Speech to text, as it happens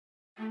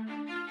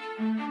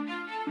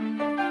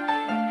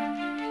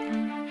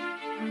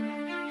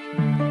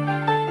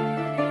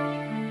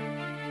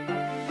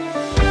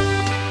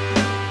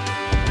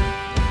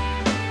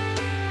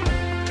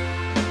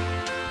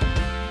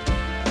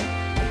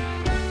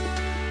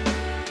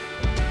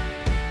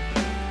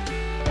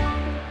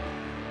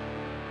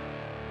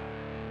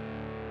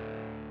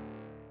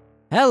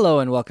Hello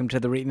and welcome to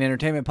the Reetin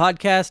Entertainment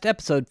Podcast,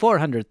 episode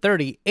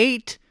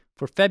 438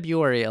 for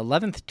February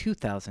 11th,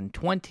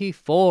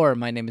 2024.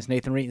 My name is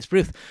Nathan Reetin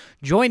Spruth.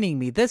 Joining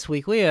me this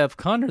week, we have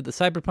Connor, the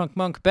Cyberpunk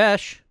Monk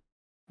Besh.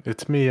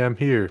 It's me, I'm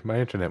here.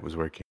 My internet was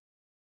working.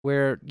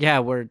 Your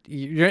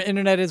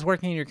internet is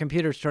working, your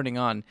computer's turning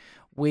on.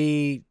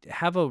 We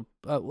have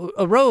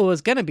Aroa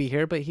was going to be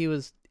here, but he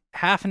was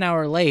half an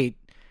hour late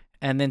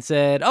and then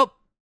said, oh,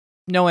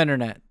 no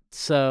internet.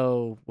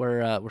 So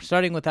we're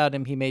starting without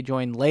him. He may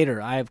join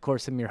later. I, of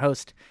course, am your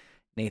host,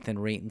 Nathan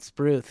Reetin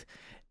Spruth.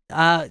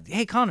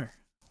 Hey, Connor,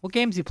 what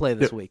games you play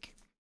this week?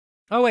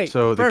 Oh, wait.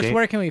 So first,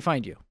 where can we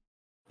find you?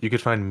 You could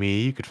find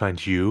me, you could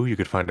find you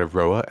could find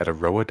Aroa at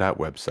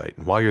aroa.website.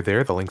 And while you're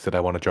there, the links that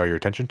I want to draw your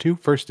attention to,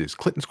 first is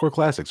Clinton Score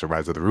Classics, a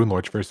Rise of the Rune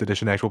Lords First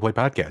Edition Actual Play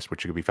Podcast,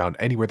 which can be found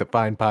anywhere that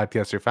fine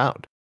podcasts are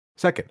found.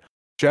 Second,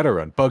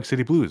 Shadowrun Bug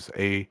City Blues,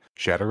 a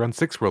Shadowrun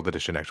 6th World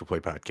Edition Actual Play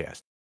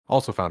Podcast.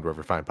 Also found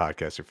wherever fine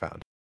podcasts are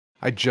found.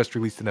 I just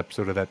released an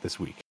episode of that this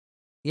week.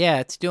 Yeah,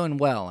 it's doing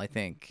well, I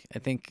think. I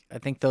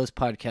think those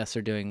podcasts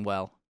are doing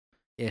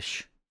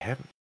well-ish. I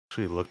haven't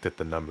actually looked at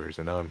the numbers,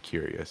 and now I'm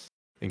curious.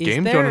 In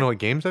games, do you want to know what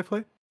games I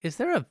play? Is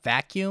there a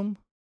vacuum?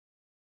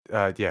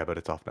 Yeah, but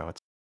it's off now.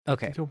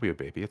 Okay. Don't be a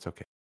baby. It's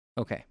okay.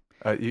 Okay.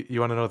 You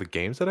want to know the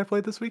games that I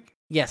played this week?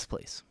 Yes,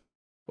 please.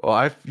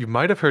 Well, you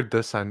might have heard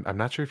this. I'm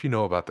not sure if you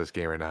know about this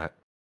game or not.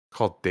 It's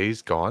called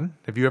Days Gone.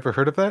 Have you ever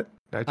heard of that?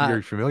 Are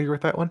you familiar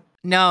with that one?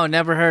 No,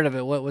 never heard of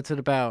it. What's it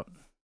about?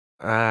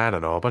 I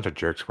don't know. A bunch of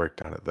jerks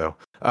worked on it, though.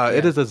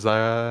 It is a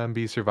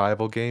zombie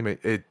survival game.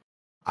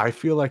 I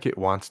feel like it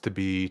wants to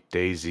be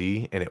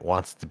DayZ, and it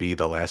wants to be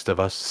The Last of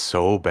Us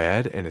so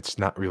bad, and it's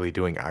not really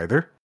doing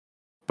either.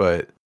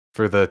 But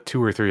for the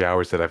 2 or 3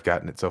 hours that I've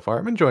gotten it so far,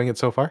 I'm enjoying it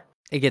so far.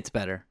 It gets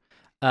better.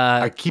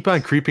 I keep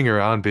on creeping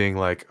around being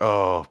like,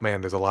 oh,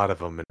 man, there's a lot of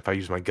them, and if I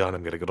use my gun,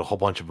 I'm going to get a whole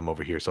bunch of them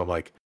over here. So I'm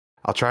like,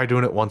 I'll try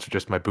doing it once with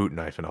just my boot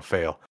knife, and I'll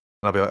fail.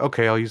 And I'll be like,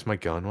 okay, I'll use my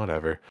gun,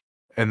 whatever.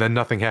 And then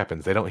nothing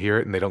happens. They don't hear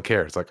it, and they don't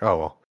care. It's like, oh,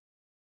 well,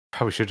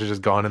 probably should have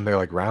just gone in there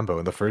like Rambo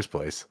in the first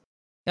place.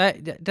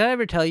 Did I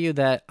ever tell you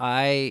that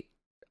I'm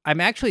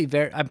pretty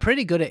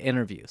good at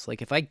interviews.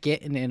 Like if I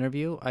get an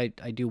interview, I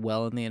do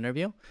well in the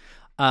interview.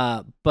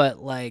 But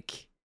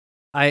like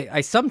I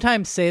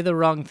sometimes say the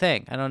wrong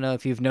thing. I don't know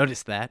if you've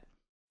noticed that.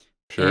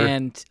 Sure.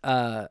 And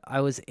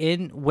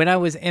when I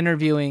was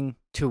interviewing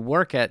to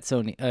work at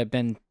Sony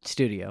Ben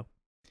Studio,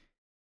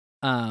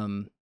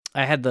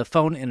 I had the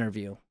phone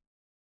interview,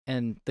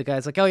 and the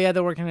guy's like, "Oh yeah,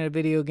 they're working on a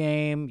video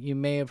game. You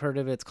may have heard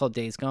of it. It's called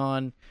Days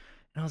Gone."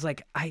 And I was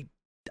like,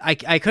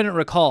 I couldn't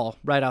recall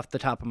right off the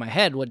top of my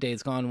head what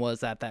Days Gone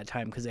was at that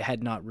time because it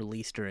had not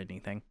released or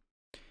anything,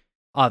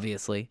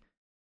 obviously.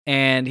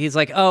 And he's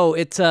like, "Oh,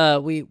 it's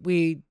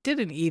we did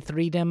an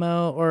E3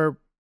 demo or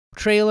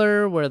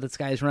trailer where this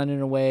guy's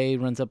running away,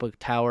 runs up a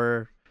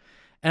tower."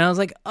 And I was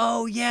like,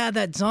 "Oh yeah,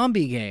 that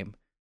zombie game."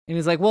 And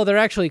he's like, "Well, they're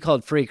actually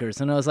called Freakers."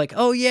 And I was like,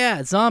 "Oh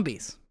yeah,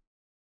 zombies."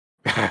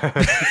 I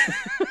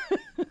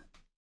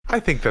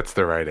think that's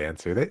the right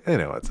answer. They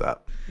know what's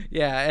up.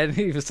 Yeah, and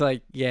he was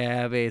like,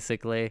 yeah,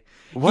 basically.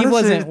 He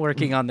wasn't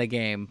working on the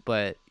game,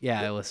 but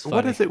yeah, it was funny.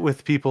 What is it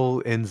with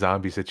people in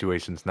zombie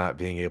situations not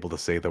being able to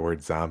say the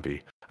word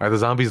zombie? Are the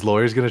zombies'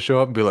 lawyers going to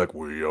show up and be like,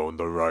 we own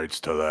the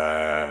rights to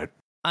that?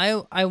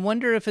 I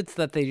wonder if it's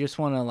that they just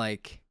want to,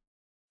 like,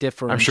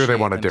 differentiate. I'm sure they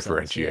want to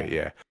differentiate,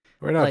 yeah.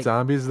 We're not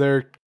zombies,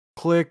 they're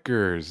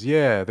clickers.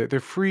 Yeah, they're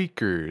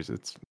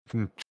freakers.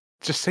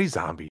 Just say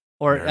zombie.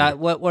 Or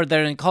what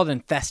they're called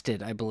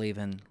infested, I believe,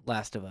 in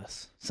Last of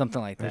Us,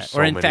 something like that. There's so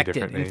or many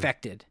different names.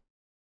 infected.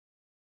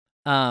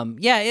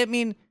 Yeah, I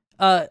mean,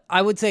 I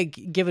would say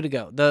give it a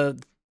go.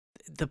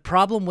 The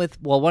problem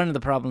with one of the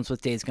problems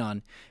with Days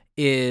Gone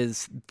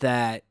is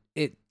that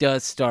it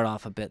does start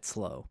off a bit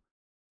slow,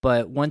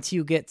 but once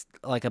you get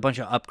like a bunch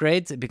of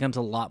upgrades, it becomes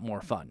a lot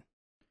more fun.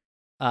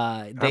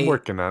 I'm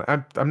working on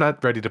it. I'm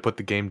not ready to put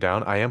the game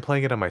down. I am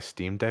playing it on my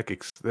Steam Deck.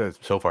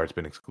 So far, it's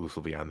been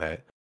exclusively on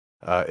that.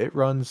 It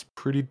runs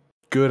pretty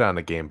good on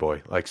a Game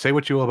Boy. Like, say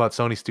what you will about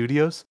Sony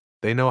Studios,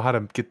 they know how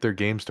to get their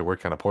games to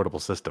work on a portable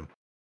system.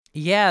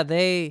 Yeah,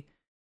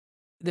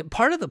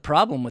 part of the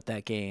problem with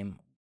that game,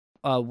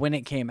 when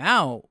it came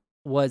out,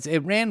 was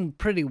it ran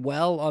pretty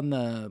well on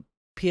the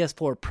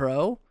PS4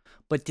 Pro,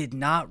 but did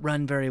not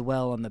run very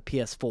well on the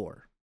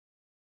PS4.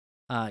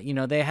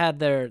 They had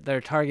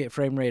their target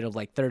frame rate of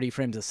like 30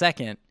 frames a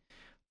second,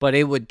 but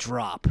it would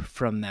drop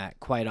from that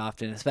quite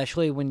often,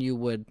 especially when you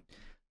would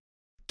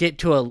get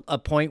to a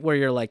point where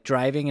you're like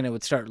driving and it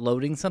would start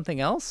loading something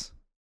else.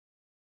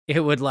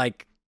 It would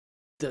like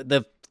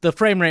the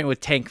frame rate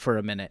would tank for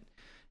a minute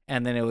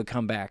and then it would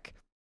come back.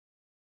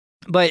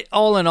 But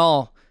all in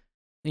all,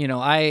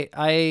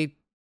 I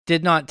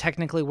did not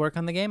technically work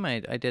on the game. I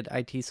did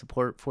IT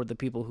support for the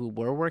people who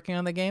were working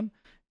on the game,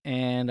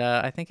 and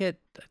I think it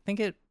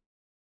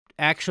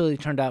actually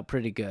turned out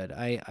pretty good.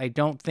 I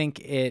don't think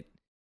it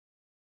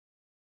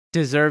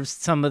deserves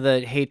some of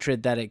the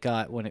hatred that it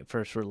got when it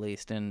first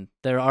released, and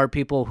there are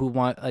people who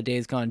want a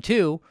Days Gone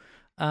 2,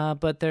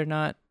 but they're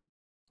not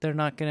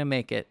gonna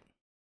make it,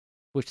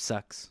 which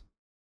sucks.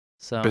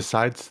 So,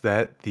 Besides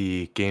that,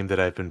 the game that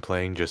I've been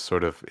playing just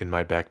sort of in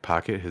my back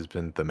pocket has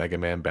been the Mega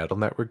Man Battle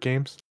Network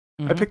games.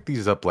 I mhm. picked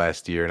these up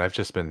last year and I've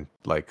just been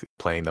like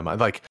playing them.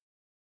 Like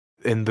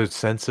in the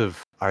sense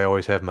of I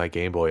always have my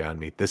Game Boy on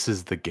me. This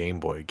is the Game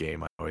Boy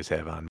game I always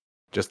have on me.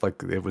 Just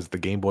like it was the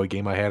Game Boy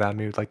game I had on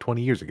me like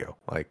 20 years ago.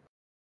 Like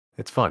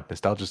it's fun.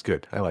 Nostalgia's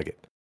good. I like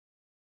it.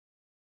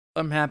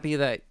 I'm happy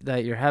that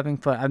you're having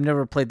fun. I've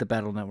never played the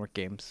Battle Network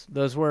games.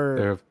 Those were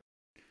They're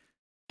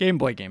Game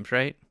Boy games,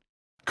 right?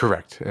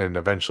 correct. And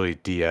eventually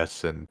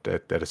DS, and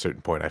at a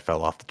certain point I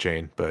fell off the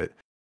chain. But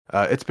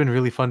it's been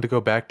really fun to go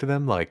back to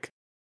them. Like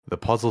the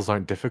puzzles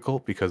aren't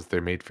difficult because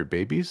they're made for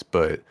babies,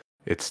 but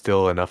it's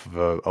still enough of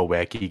a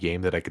wacky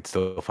game that I could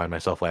still find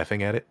myself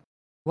laughing at it.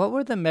 What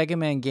were the Mega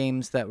Man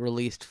games that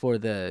released for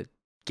the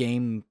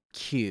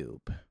GameCube?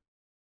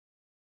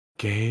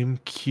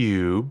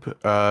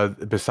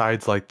 GameCube,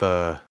 besides like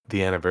the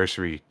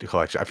anniversary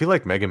collection, I feel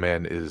like Mega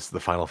Man is the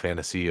Final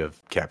Fantasy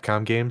of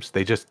Capcom games.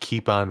 They just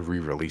keep on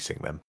re-releasing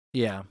them.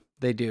 Yeah,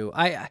 they do.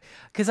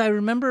 Because I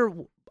remember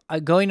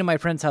going to my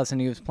friend's house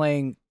and he was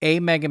playing a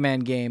Mega Man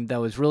game that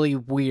was really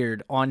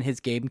weird on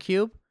his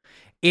GameCube.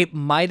 It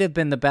might have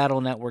been the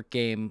Battle Network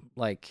game,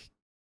 like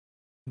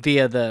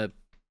via the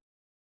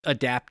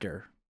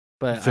adapter,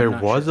 but I'm There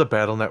not was sure. a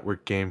Battle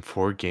Network game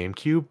for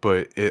GameCube,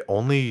 but it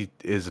only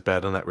is a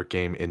Battle Network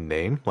game in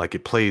name. Like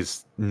it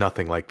plays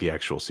nothing like the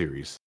actual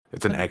series.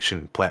 It's an Okay.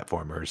 action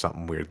platformer or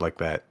something weird like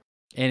that.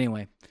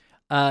 Anyway,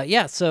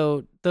 yeah.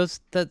 So those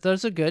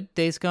are good.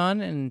 Days Gone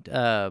and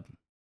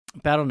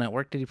Battle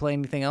Network. Did you play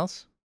anything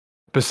else?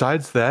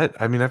 Besides that,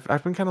 I mean,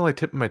 I've been kind of like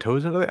tipping my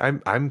toes into it.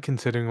 I'm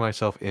considering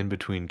myself in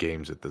between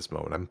games at this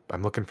moment.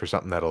 I'm looking for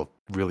something that'll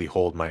really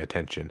hold my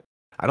attention.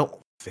 I don't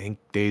think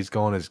Days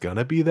Gone is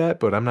gonna be that,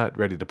 but I'm not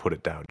ready to put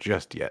it down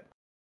just yet.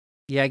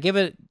 Yeah, give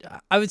it.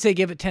 I would say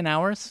give it 10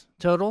 hours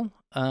total.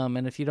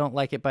 And if you don't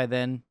like it by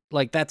then,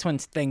 like that's when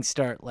things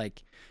start.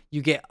 Like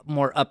you get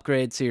more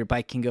upgrades, so your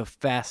bike can go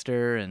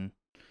faster, and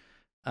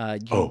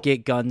you Oh,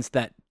 get guns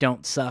that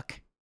don't suck.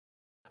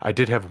 I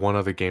did have one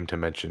other game to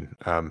mention.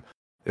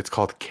 It's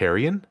called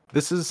Carrion.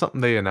 This is something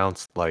they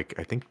announced like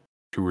I think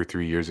 2 or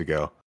 3 years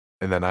ago,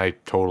 and then I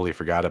totally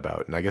forgot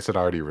about, and I guess it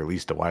already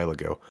released a while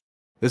ago.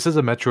 This is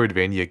a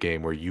Metroidvania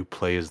game where you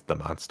play as the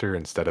monster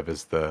instead of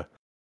as the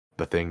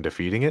thing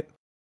defeating it.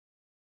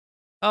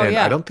 Oh And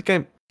yeah, I don't think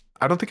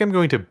I'm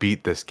going to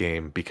beat this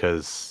game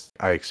because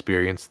I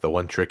experienced the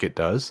one trick it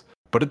does,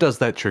 but it does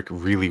that trick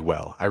really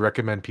well. I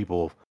recommend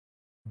people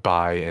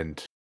buy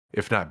and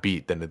if not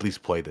beat, then at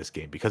least play this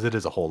game because it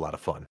is a whole lot of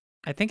fun.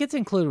 I think it's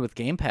included with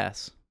Game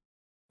Pass.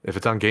 If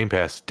it's on Game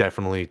Pass,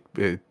 definitely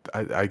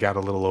I got a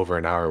little over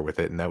an hour with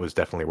it and that was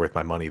definitely worth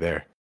my money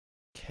there.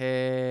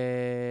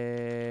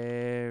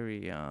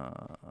 Carry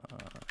on.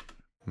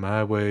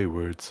 My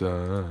wayward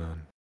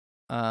son.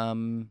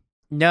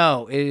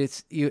 No,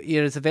 it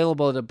is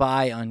available to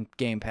buy on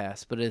Game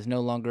Pass, but it is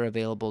no longer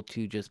available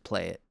to just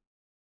play it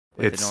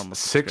with a It's normal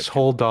six subscription.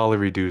 whole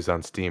dollar dues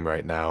on Steam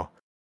right now,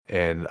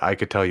 and I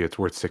could tell you it's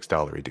worth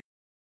 $6 reduce.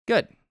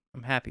 Good.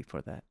 I'm happy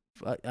for that.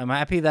 I'm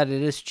happy that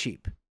it is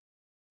cheap.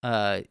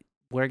 We're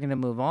gonna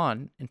move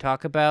on and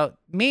talk about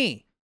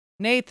me,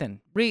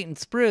 Nathan, Reeton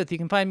Spruth. You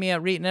can find me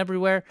at Reeton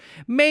everywhere,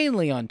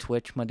 mainly on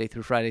Twitch, Monday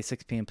through Friday,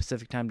 6 p.m.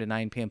 Pacific time to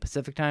 9 p.m.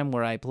 Pacific time,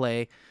 where I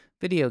play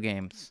video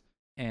games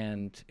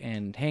and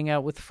hang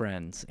out with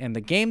friends. And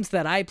the games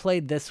that I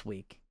played this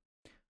week,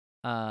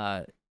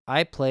 I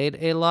played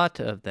a lot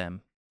of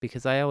them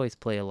because I always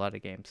play a lot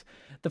of games.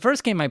 The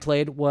first game I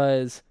played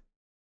was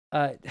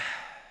a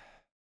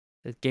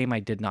game I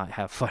did not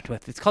have fun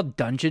with. It's called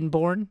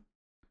Dungeonborn.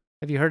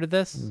 Have you heard of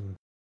this? Mm.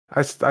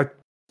 I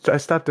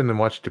stopped in and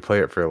watched you play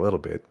it for a little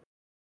bit.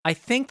 I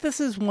think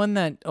this is one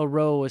that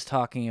Oro was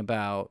talking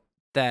about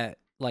that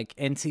like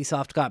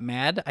NCSoft got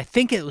mad. I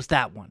think it was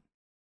that one.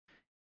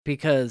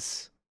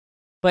 Because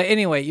but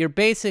anyway, you're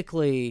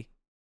basically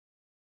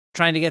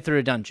trying to get through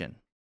a dungeon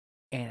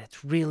and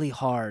it's really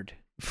hard.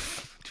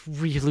 It's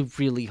really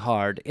really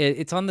hard.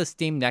 It's on the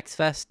Steam Next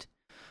Fest.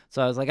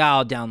 So I was like,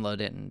 I'll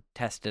download it and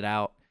test it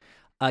out.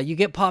 You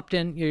get popped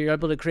in, you're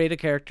able to create a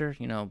character,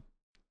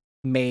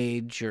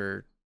 mage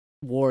or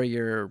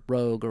warrior,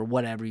 rogue or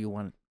whatever you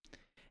want.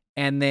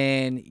 And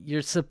then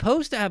you're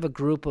supposed to have a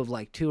group of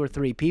like 2 or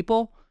 3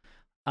 people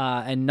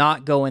and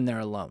not go in there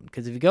alone.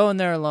 Because if you go in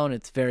there alone,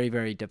 it's very,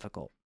 very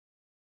difficult.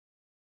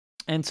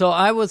 And so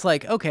I was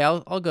like, okay,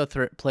 I'll go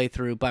play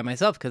through by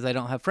myself because I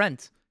don't have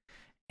friends.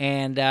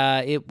 And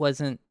it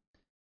wasn't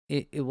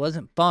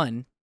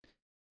fun.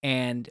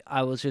 And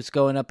I was just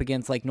going up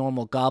against like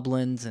normal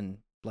goblins and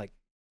like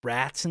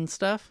rats and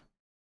stuff.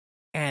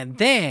 And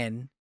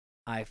then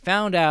I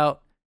found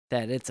out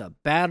that it's a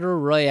battle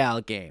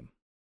royale game.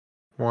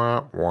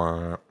 Wah,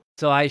 wah.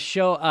 So I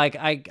show like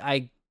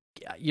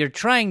you're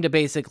trying to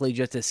basically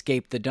just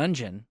escape the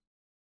dungeon.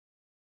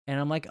 And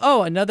I'm like,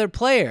 "Oh, another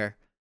player.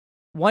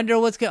 Wonder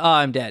what's going Oh,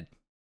 I'm dead."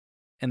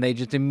 And they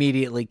just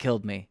immediately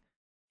killed me.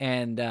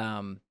 And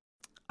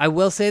I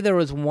will say there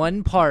was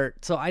one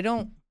part, so I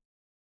don't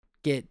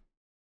get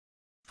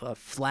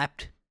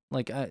flapped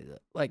Like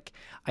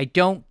I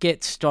don't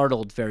get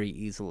startled very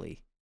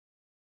easily,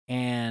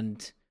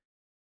 and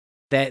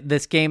that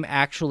this game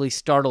actually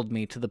startled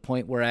me to the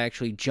point where I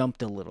actually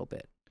jumped a little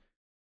bit.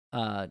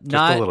 Just a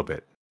Not little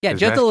bit. Yeah, His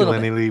just a little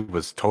bit. masculinity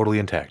was totally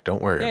intact.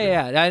 Don't worry,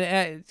 everyone.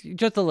 Yeah,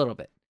 just a little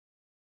bit.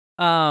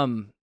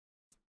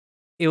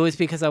 It was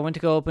because I went to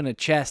go open a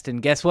chest,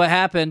 and guess what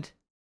happened?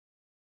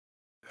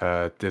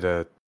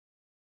 Did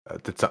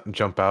something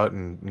jump out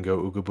and go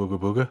ooga booga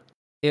booga?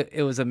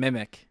 It was a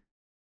mimic.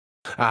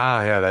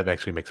 Ah, yeah, that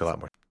actually makes a lot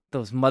more.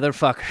 Those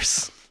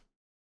motherfuckers.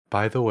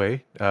 By the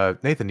way,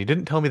 Nathan, you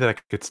didn't tell me that I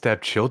could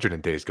stab children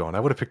in Days Gone. I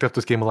would have picked up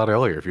this game a lot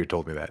earlier if you had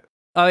told me that.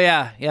 Oh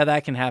yeah,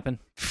 that can happen.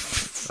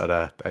 But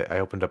I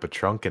opened up a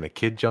trunk and a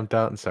kid jumped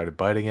out and started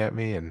biting at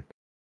me, and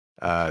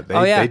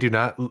they do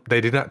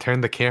not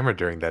turn the camera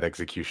during that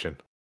execution.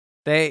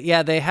 They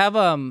have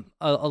a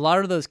lot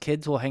of those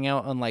kids will hang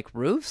out on like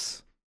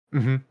roofs.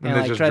 Mm-hmm. And they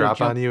like, just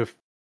drop on you.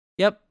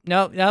 Yep,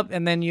 nope,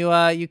 and then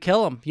you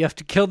kill them. You have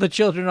to kill the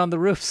children on the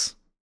roofs.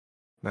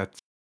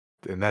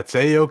 That's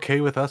A-okay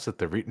with us at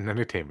the Reeton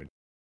Entertainment.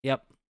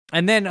 Yep.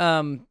 And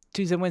then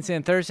Tuesday, Wednesday,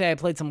 and Thursday, I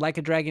played some Like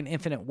a Dragon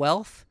Infinite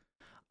Wealth.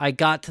 I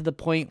got to the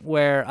point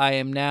where I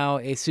am now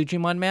a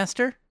Sujimon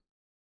master.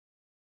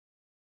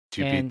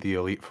 Did you beat the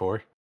Elite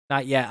Four?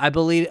 Not yet. I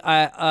believe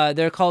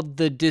they're called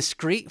the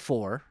Discrete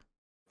Four.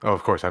 Oh,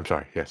 of course. I'm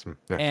sorry. Yes.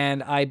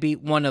 And I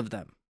beat one of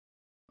them.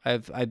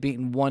 I've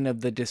beaten one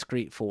of the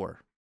Discrete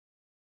Four.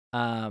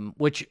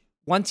 Which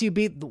once you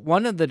beat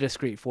one of the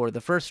Discrete Four, the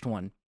first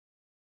one,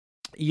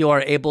 you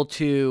are able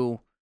to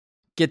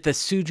get the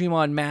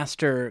Sujimon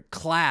Master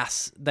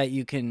class that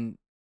you can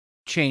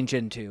change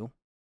into.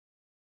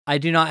 I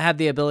do not have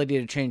the ability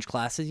to change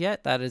classes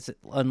yet. That is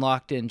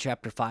unlocked in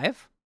Chapter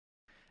 5.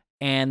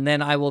 And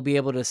then I will be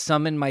able to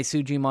summon my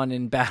Sujimon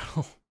in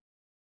battle.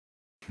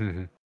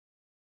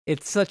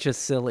 It's such a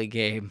silly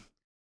game.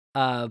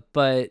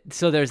 But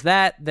so there's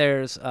that.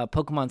 There's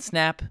Pokemon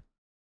Snap.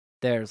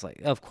 There's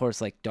of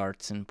course,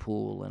 darts and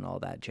pool and all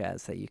that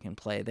jazz that you can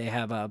play. They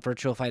have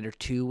Virtual Fighter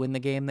 2 in the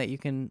game that you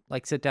can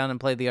sit down and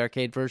play the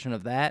arcade version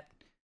of that.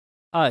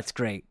 Oh, it's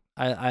great.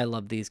 I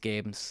love these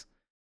games.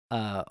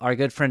 Our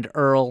good friend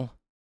Earl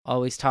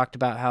always talked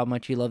about how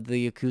much he loved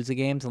the Yakuza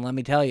games, and let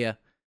me tell you,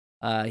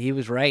 he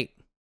was right.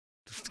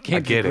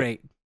 Games are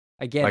great.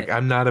 I get it.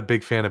 I'm not a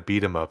big fan of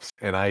beat 'em ups,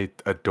 and I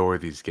adore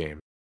these games.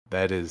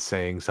 That is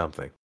saying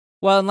something.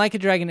 Well, and Like a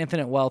Dragon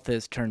Infinite Wealth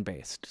is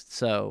turn-based,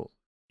 so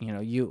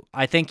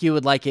I think you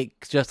would like it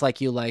just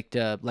like you liked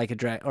Like a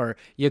Dragon or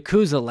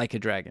Yakuza Like a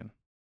Dragon.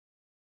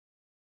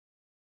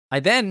 I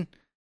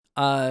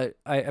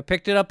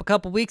picked it up a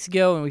couple weeks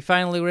ago, and we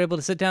finally were able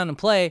to sit down and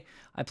play.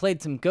 I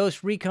played some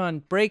Ghost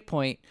Recon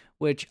Breakpoint,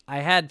 which I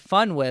had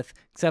fun with,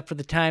 except for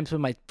the times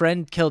when my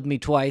friend killed me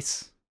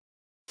twice.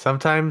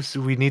 Sometimes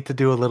we need to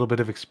do a little bit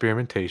of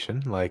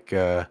experimentation,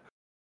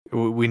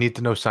 we need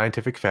to know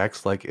scientific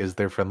facts, like is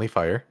there friendly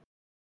fire?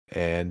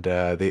 And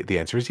the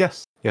answer is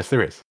yes. Yes,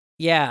 there is.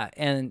 Yeah,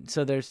 and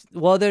so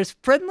there's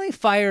friendly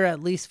fire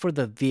at least for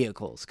the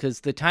vehicles,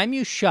 because the time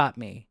you shot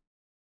me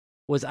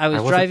was I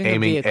was driving a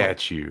vehicle.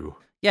 At you.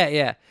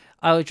 Yeah.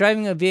 I was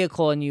driving a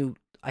vehicle, and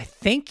I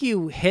think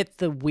you hit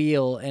the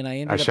wheel, and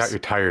I shot your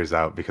tires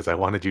out because I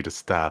wanted you to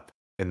stop,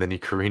 and then you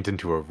careened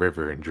into a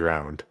river and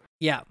drowned.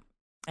 Yeah,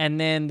 and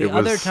then the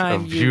other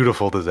time it was a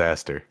beautiful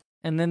disaster.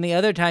 And then the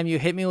other time you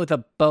hit me with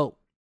a boat.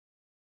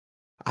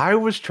 I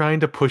was trying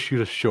to push you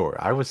to shore.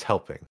 I was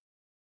helping.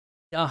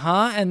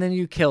 And then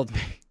you killed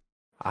me.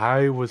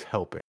 I was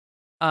helping.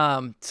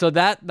 So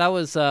that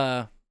was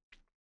all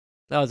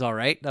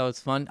right. That was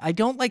fun. I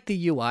don't like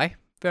the UI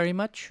very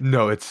much.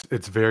 No, it's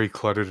very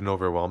cluttered and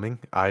overwhelming.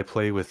 I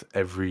play with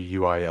every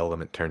UI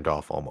element turned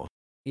off almost.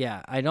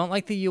 Yeah, I don't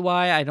like the UI.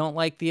 I don't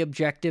like the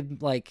objective,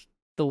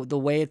 the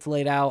way it's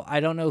laid out. I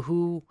don't know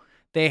who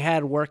they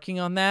had working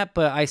on that,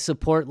 but I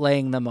support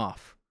laying them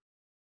off.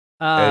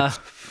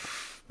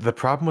 The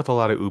problem with a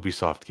lot of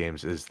Ubisoft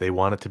games is they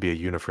want it to be a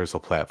universal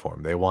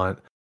platform. They want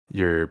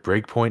your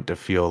Breakpoint to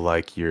feel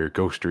like your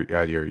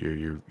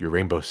your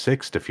Rainbow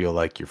Six to feel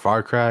like your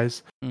Far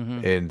Cry's.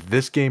 Mm-hmm. And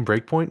this game,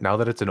 Breakpoint, now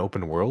that it's an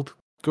open world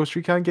Ghost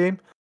Recon game,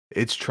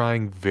 it's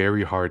trying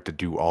very hard to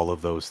do all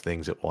of those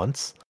things at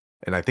once.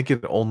 And I think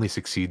it only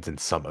succeeds in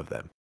some of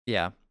them.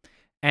 Yeah.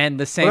 And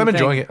the same But I'm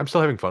enjoying it. I'm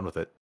still having fun with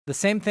it. The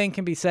same thing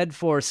can be said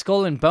for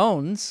Skull and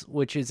Bones,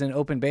 which is in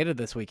open beta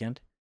this weekend.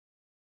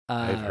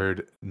 I've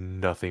heard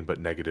nothing but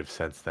negative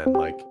since then.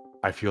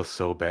 I feel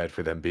so bad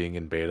for them being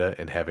in beta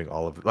and having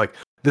all of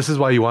this is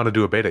why you want to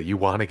do a beta. You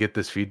want to get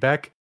this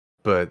feedback,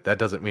 but that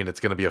doesn't mean it's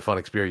going to be a fun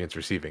experience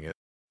receiving it.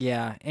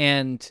 Yeah,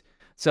 and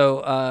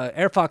so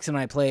Airfox and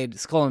I played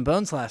Skull and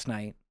Bones last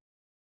night,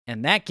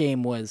 and that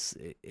game was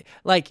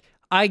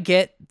I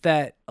get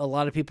that a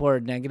lot of people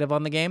are negative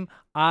on the game.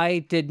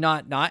 I did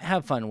not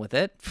have fun with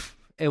it.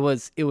 It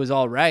was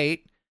all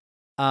right.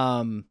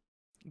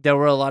 There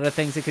were a lot of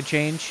things that could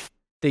change.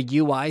 The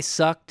UI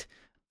sucked.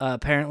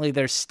 Apparently,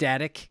 there's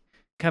static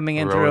coming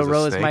in through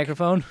Aurora's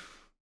microphone.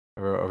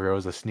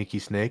 Aurora's a sneaky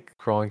snake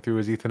crawling through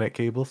his Ethernet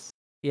cables.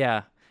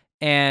 Yeah,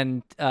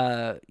 And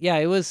yeah,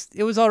 it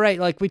was all right.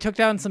 Like we took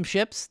down some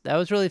ships. That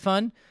was really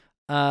fun.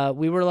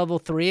 We were level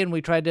 3 and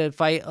we tried to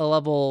fight a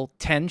level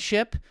 10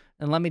 ship.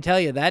 And let me tell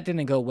you, that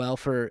didn't go well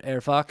for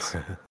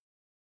AirFox.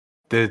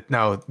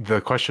 Now, the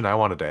question I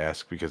wanted to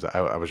ask, because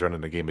I was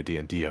running a game of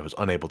D&D, I was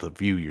unable to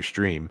view your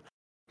stream.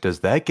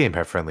 Does that game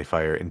have friendly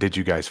fire, and did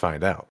you guys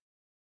find out?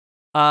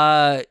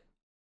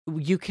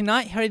 You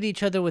cannot hit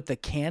each other with the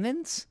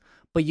cannons,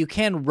 but you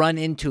can run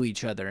into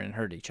each other and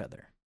hurt each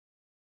other.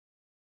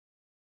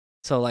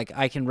 So, like,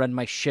 I can run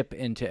my ship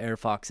into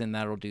AirFox, and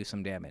that'll do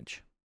some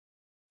damage.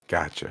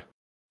 Gotcha.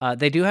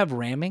 They do have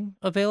ramming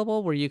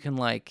available, where you can,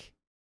 like,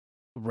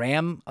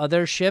 ram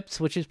other ships,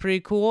 which is pretty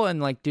cool,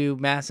 and, like, do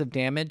massive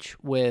damage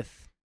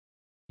with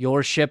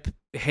your ship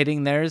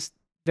hitting theirs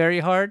very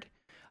hard,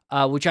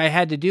 which I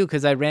had to do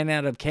because I ran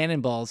out of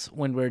cannonballs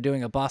when we were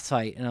doing a boss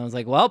fight, and I was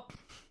like, well,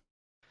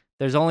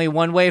 there's only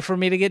one way for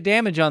me to get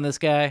damage on this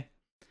guy.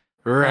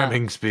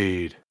 Ramming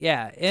speed.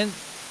 Yeah, and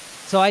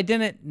so I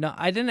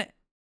didn't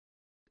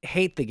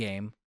hate the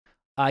game.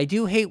 I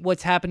do hate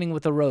what's happening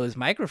with the Rose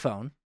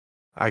microphone.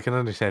 I can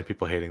understand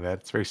people hating that.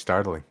 It's very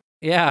startling.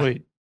 Yeah.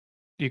 Wait,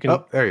 you can.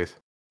 Oh, there he is.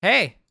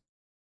 Hey.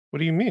 What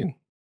do you mean?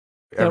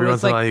 Every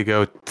once in a while you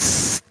go.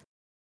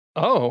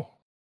 Oh.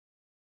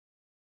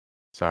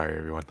 Sorry,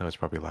 everyone. That was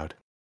probably loud.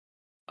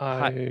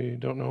 I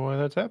don't know why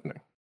that's happening.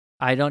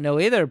 I don't know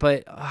either,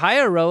 but hi,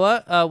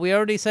 Aroa. We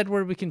already said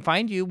where we can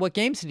find you. What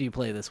games did you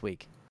play this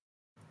week?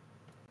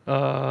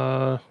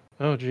 Oh,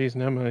 geez,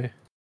 now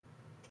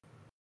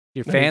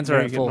Your fans are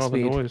at full all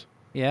the speed. noise.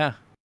 Yeah.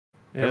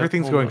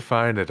 Everything's going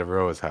fine at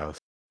Aroa's house.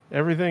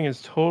 Everything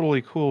is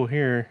totally cool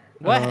here.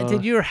 What?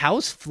 Did your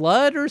house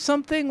flood or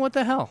something? What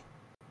the hell?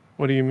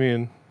 What do you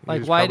mean?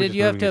 Like, why did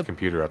you have to... his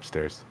computer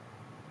upstairs?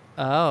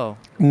 Oh.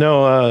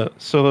 No,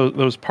 so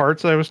those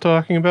parts I was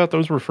talking about,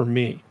 those were for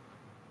me.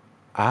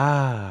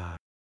 Ah.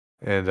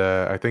 And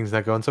are things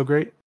not going so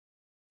great?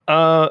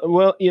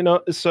 Well,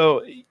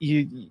 so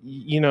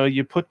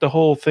you put the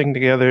whole thing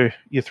together,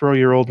 you throw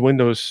your old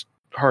Windows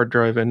hard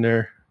drive in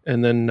there,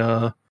 and then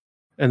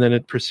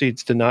it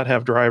proceeds to not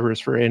have drivers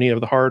for any of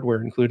the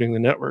hardware, including the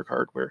network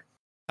hardware.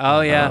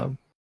 Oh, yeah.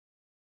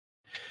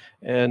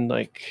 And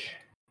like,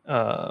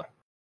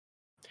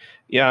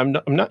 yeah, I'm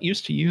not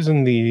used to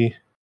using the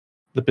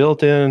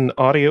built-in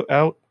audio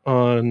out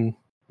on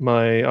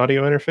my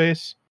audio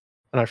interface,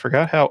 and I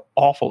forgot how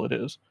awful it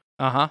is.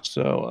 Uh-huh.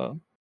 So,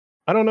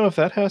 I don't know if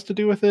that has to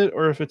do with it,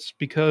 or if it's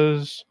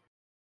because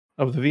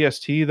of the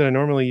VST that I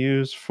normally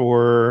use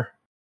for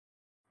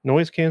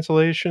noise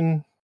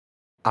cancellation.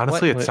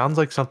 Honestly, it sounds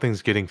like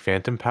something's getting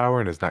phantom power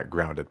and is not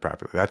grounded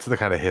properly. That's the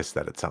kind of hiss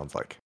that it sounds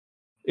like.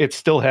 It's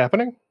still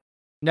happening?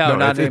 No,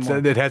 not anymore.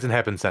 It hasn't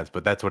happened since,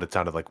 but that's what it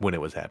sounded like when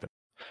it was happening.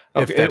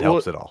 Okay, if that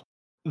helps at all.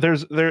 There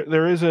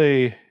is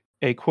a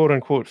quote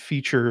unquote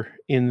feature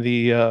in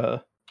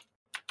the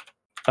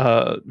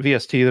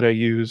VST that I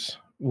use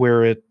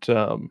where it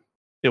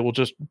will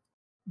just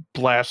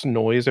blast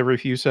noise every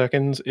few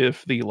seconds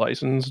if the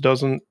license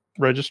doesn't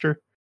register.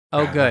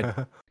 Oh, good.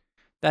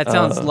 That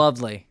sounds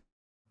lovely.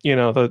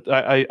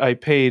 I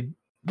paid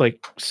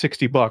like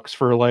 $60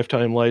 for a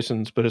lifetime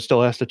license, but it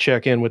still has to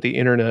check in with the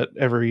internet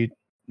every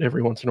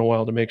once in a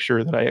while to make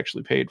sure that I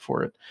actually paid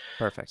for it.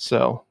 Perfect.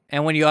 So,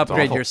 and when you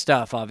upgrade your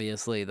stuff,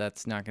 obviously,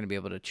 that's not going to be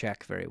able to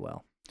check very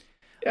well.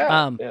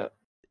 Yeah. Yeah.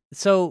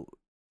 So,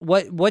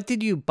 what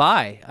did you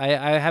buy?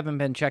 I haven't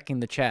been checking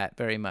the chat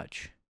very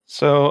much.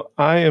 So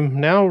I am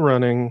now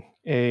running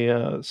a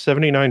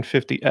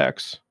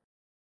 7950X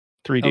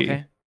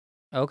 3D.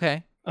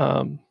 Okay.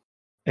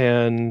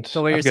 And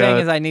so what you're saying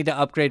is I need to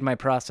upgrade my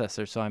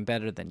processor so I'm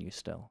better than you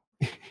still.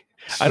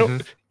 I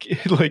don't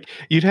like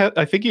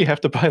I think you have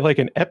to buy like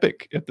an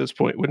Epic at this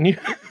point, wouldn't you?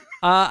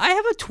 I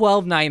have a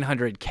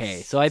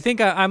 12900K, so I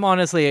think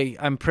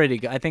I'm pretty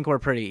good. I think we're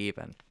pretty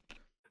even.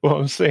 Well,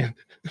 I'm saying,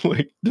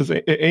 like, does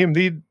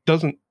AMD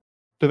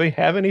do they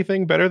have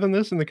anything better than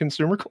this in the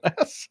consumer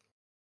class?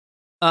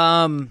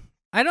 I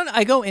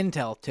go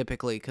Intel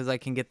typically because I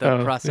can get the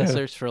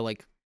processors for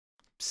like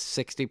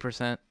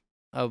 60%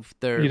 of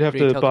their. You'd have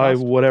to buy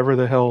whatever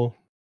the hell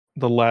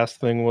the last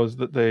thing was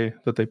that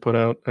they put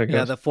out, I guess.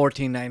 Yeah, the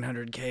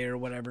 14900K or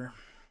whatever.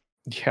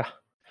 Yeah.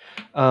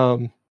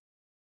 But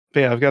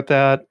yeah, I've got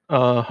that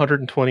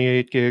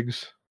 128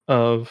 gigs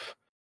of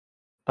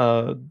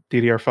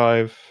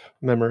DDR5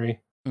 memory.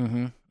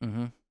 Mm-hmm.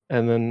 Mm-hmm.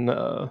 And then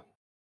the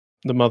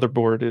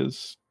motherboard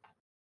is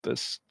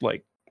this,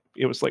 like,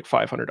 it was like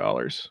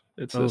 $500.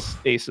 It's this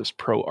Asus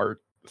ProArt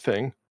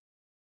thing.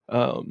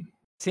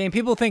 See, and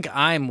people think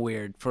I'm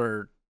weird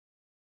for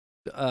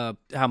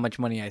how much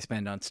money I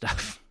spend on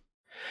stuff.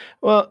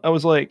 Well, I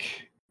was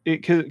like,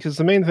 because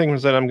the main thing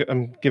was that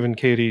I'm giving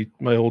Katie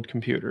my old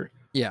computer.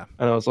 Yeah.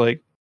 And I was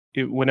like,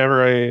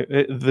 whenever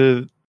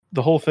the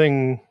whole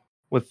thing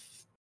with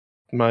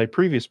my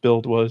previous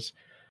build was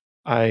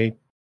I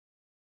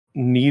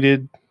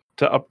needed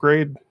to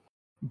upgrade,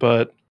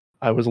 but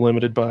I was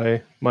limited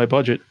by my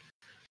budget.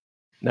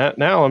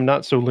 Now I'm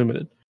not so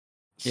limited.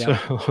 Yeah.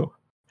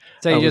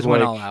 So you just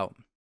went all out.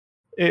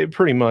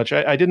 Pretty much.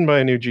 I didn't buy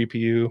a new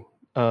GPU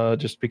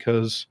just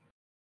because,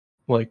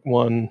 like,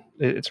 one,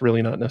 it's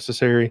really not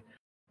necessary,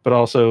 but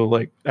also,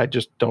 like, I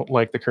just don't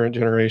like the current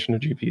generation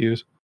of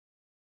GPUs.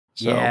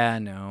 So, Yeah,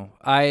 no.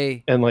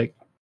 I and like,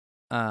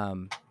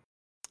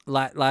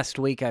 last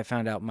week I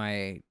found out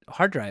my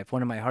hard drive,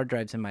 one of my hard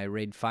drives in my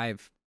RAID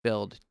 5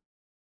 build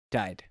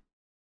died.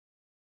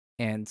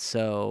 And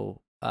so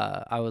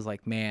I was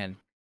like, man,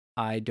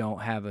 I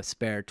don't have a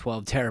spare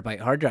 12 terabyte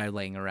hard drive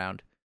laying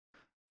around.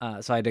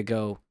 So I had to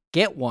go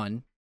get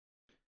one,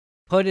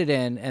 put it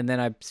in, and then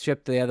I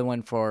shipped the other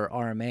one for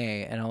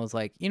RMA. And I was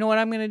like, you know what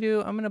I'm going to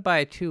do? I'm going to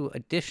buy 2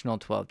 additional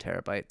 12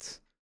 terabytes.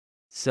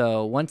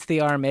 So once the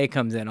RMA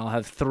comes in, I'll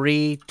have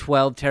 3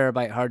 12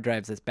 terabyte hard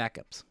drives as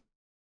backups.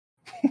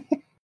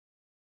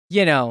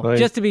 Like,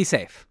 just to be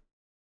safe.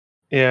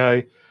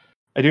 Yeah,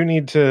 I do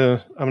need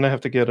to. I'm gonna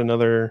have to get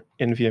another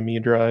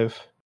NVMe drive,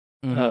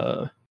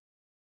 Mhm.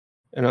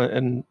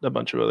 and a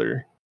bunch of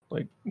other,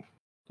 like,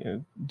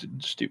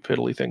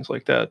 stupidly things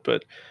like that.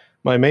 But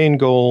my main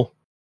goal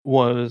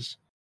was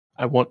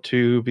I want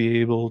to be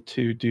able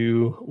to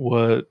do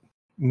what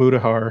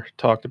Mutahar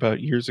talked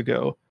about years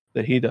ago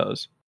that he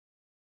does.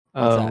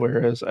 What's that?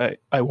 Whereas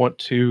I want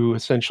to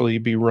essentially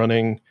be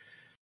running,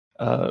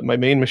 my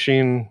main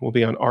machine will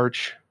be on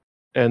Arch,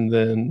 and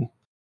then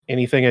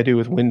anything I do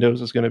with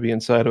Windows is going to be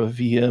inside of a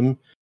VM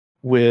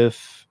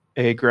with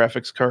a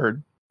graphics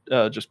card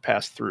just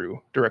passed through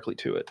directly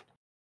to it.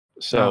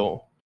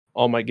 So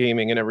all my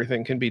gaming and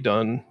everything can be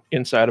done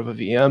inside of a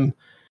VM,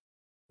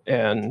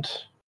 and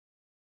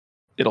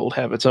it'll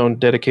have its own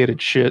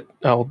dedicated shit.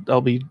 I'll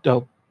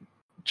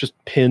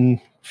just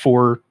pin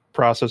 4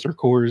 processor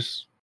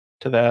cores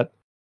to that,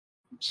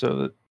 so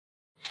that,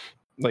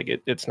 like,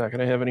 it's not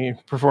going to have any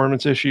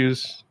performance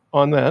issues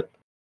on that,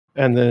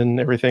 and then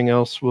everything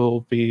else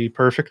will be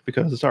perfect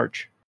because it's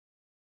Arch.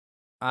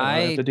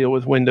 I have to deal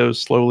with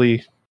Windows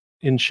slowly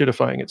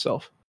shitifying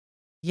itself.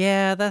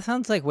 Yeah, that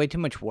sounds like way too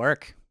much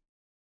work.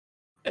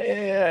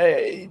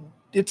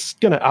 It's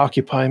going to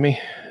occupy me,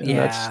 and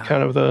that's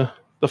kind of the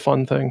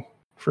fun thing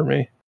for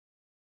me.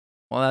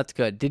 Well, that's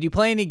good. Did you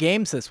play any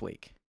games this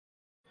week?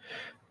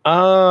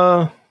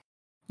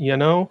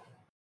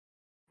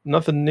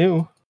 Nothing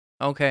new.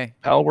 Okay.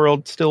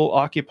 Palworld still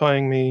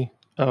occupying me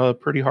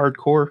pretty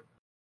hardcore.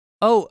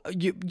 Oh,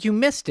 you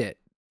missed it.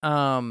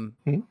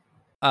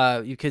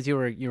 Because you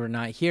were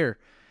not here.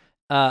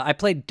 I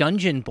played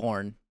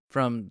Dungeonborn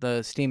from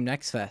the Steam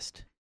Next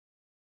Fest.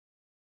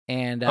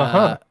 And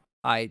I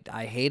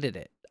hated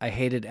it. I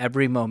hated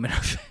every moment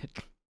of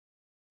it.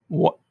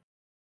 What?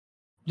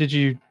 Did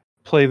you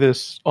play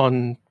this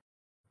on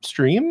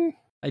stream?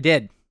 I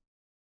did.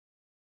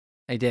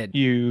 They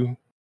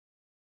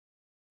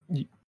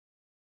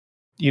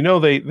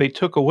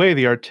took away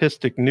the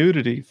artistic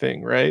nudity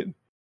thing, right?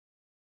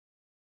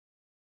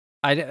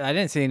 I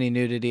didn't see any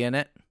nudity in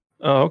it.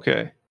 Oh,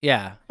 okay.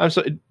 Yeah. I'm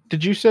sorry.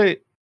 Did you said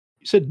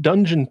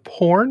dungeon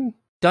porn?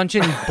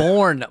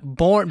 Dungeonborn,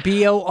 born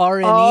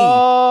Borne.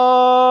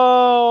 Oh,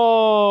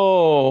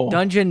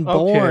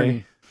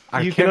 Dungeonborn.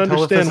 Okay. You can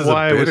understand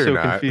why I was so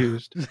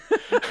confused.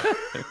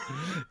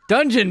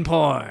 Dungeon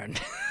porn.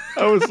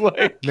 I was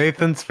like,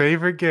 Nathan's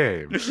favorite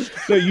game.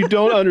 No, you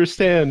don't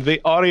understand.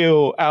 The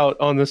audio out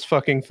on this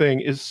fucking thing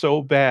is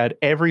so bad.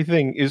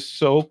 Everything is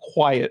so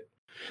quiet.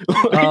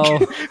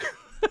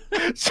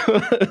 So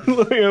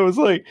I was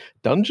like,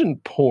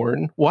 dungeon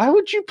porn? Why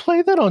would you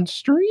play that on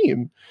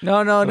stream?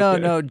 No.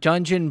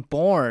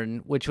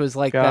 Dungeonborn, which was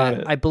like Got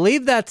that. it. I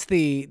believe that's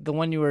the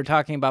one you were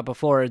talking about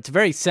before. It's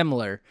very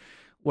similar,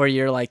 where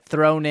you're like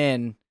thrown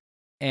in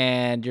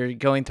and you're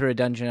going through a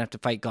dungeon, have to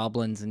fight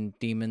goblins and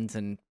demons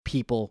and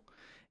people.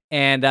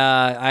 And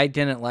I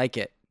didn't like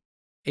it.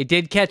 It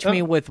did catch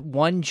me with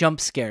one jump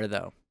scare,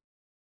 though.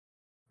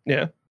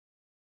 Yeah.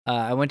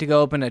 I went to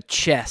go open a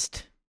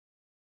chest,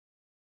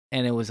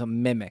 and it was a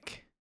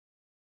mimic.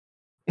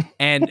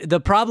 And the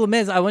problem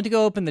is, I went to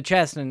go open the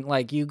chest, and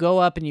like you go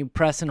up and you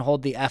press and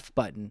hold the F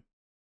button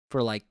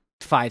for like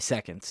 5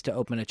 seconds to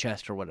open a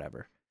chest or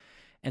whatever.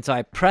 And so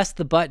I pressed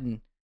the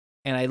button,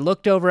 and I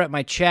looked over at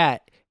my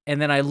chat,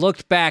 and then I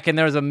looked back, and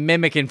there was a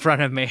mimic in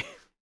front of me.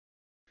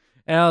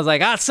 And I was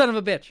like, son of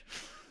a bitch.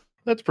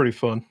 That's pretty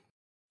fun.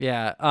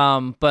 Yeah.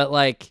 But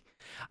like,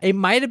 it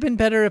might have been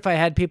better if I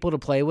had people to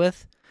play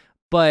with,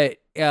 but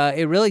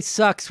it really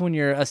sucks when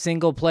you're a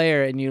single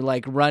player and you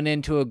like run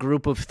into a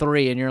group of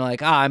 3 and you're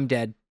like, I'm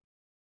dead.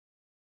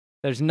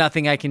 There's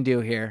nothing I can do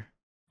here.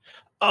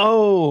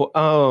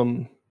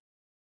 Oh,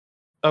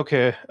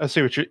 okay. I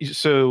see what you're.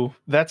 So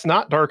that's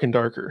not Dark and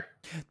Darker.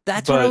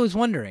 That's what I was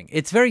wondering.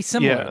 It's very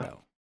similar though.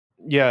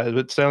 Yeah,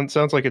 it sounds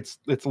like it's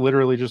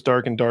literally just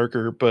Dark and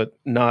Darker, but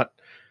not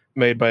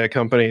made by a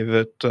company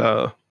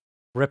that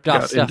ripped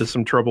off stuff. Into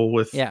some trouble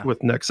with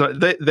Next.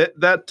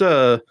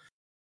 That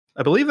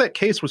I believe that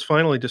case was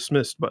finally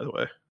dismissed, by the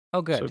way.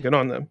 Oh, good. So good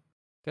on them.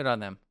 Good on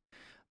them.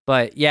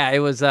 But yeah, it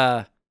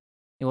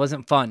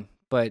wasn't fun.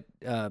 But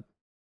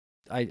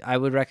I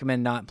would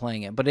recommend not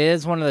playing it. But it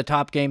is one of the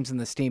top games in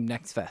the Steam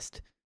Next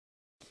Fest.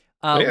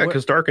 Yeah,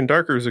 because Dark and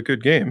Darker is a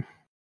good game.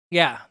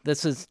 Yeah,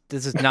 this is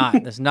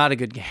not. This is not a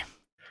good game.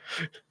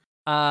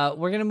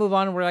 We're gonna move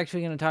on. We're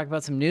actually gonna talk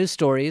about some news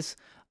stories.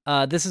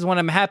 This is one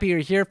I'm happy you're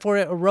here for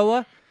it,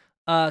 Aroa.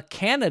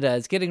 Canada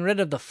is getting rid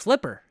of the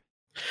flipper.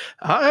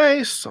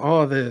 I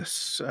saw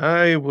this.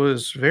 I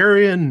was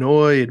very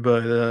annoyed by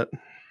that.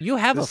 You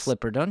have a This-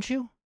 flipper, don't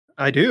you?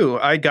 I do.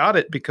 I got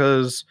it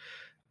because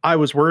I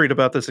was worried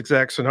about this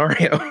exact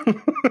scenario.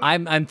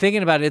 I'm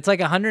thinking about it. It's like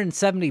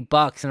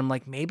 $170, and I'm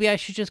like, maybe I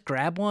should just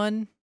grab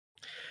one.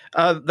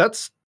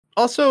 That's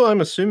also,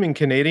 I'm assuming,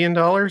 Canadian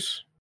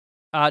dollars.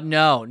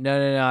 No.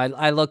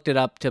 I looked it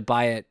up to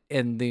buy it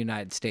in the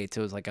United States.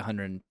 It was like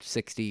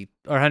 160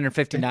 or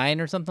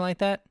 159 or something like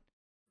that.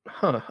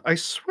 Huh. I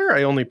swear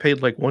I only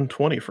paid like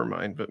 120 for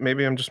mine, but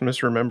maybe I'm just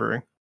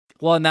misremembering.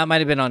 Well, and that might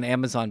have been on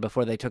Amazon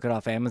before they took it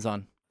off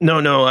Amazon.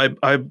 No,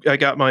 I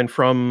got mine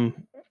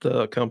from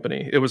the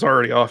company. It was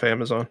already off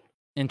Amazon.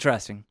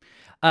 Interesting.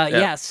 Yeah.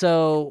 Yeah.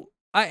 So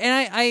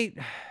I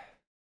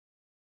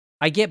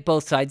get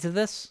both sides of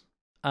this.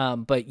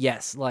 But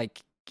yes,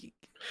 like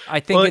I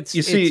think Well, it's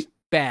you see- it's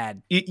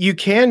bad. You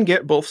can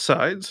get both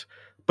sides,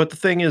 but the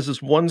thing is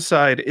one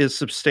side is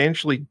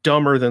substantially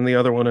dumber than the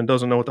other one and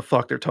doesn't know what the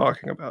fuck they're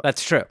talking about.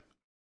 That's true.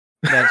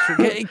 That's true.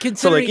 So like,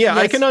 Considering, yeah,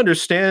 I yes, can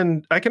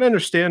understand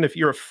if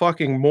you're a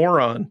fucking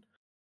moron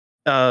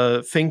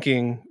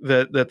thinking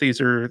that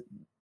these are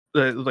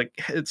like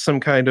it's some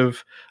kind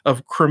of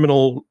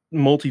criminal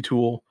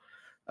multi-tool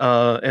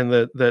and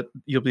that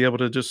you'll be able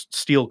to just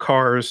steal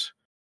cars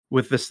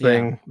with this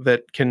thing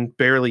that can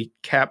barely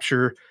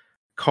capture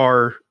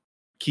car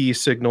key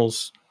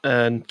signals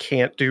and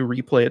can't do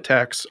replay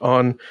attacks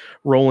on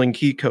rolling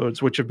key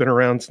codes, which have been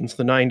around since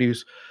the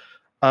 90s.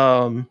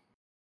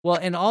 Well,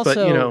 and also,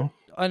 but you know,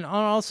 and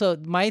also,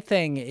 my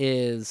thing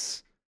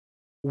is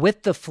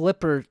with the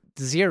Flipper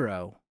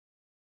Zero,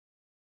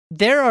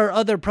 there are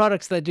other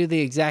products that do the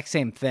exact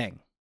same thing.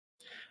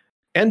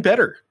 and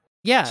better,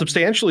 Yeah,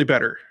 substantially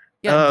better.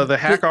 yeah. The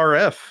Hack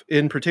RF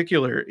in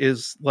particular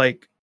is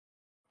like,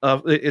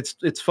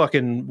 it's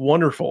fucking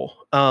wonderful.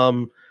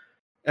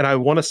 And I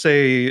want to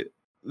say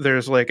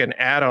there's like an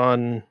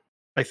add-on,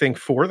 I think,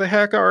 for the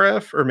Hack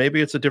RF, or maybe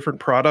it's a different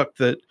product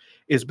that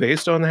is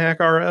based on the Hack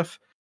RF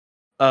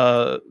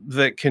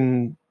that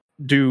can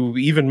do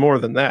even more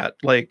than that.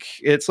 Like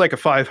it's like a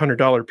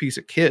 $500 piece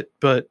of kit,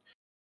 but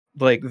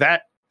like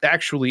that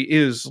actually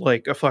is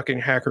like a fucking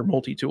hacker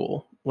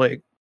multi-tool.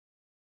 Like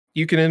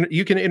you can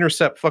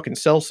intercept fucking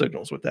cell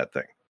signals with that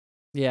thing.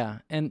 Yeah,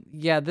 and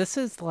yeah, this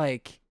is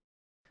like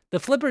the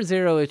Flipper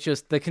Zero is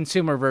just the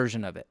consumer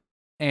version of it,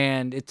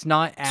 and it's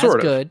not as Sort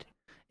of. good.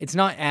 It's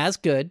not as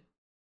good,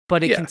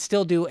 but it Yeah. can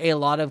still do a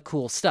lot of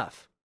cool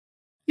stuff.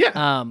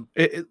 Yeah.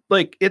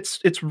 Like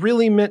it's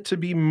really meant to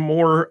be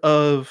more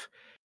of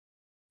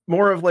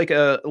like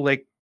an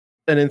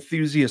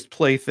enthusiast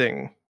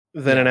plaything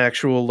than an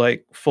actual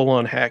like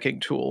full-on hacking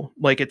tool.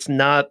 Like it's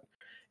not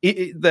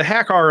the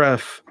Hack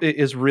RF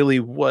is really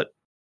what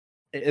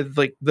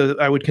like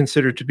I would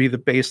consider to be the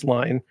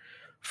baseline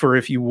for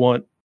if you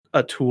want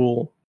a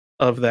tool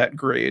of that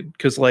grade,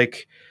 because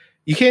like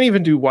you can't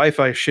even do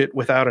Wi-Fi shit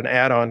without an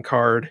add-on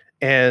card,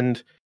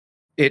 and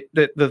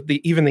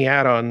even the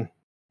add-on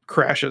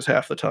crashes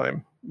half the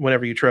time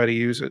whenever you try to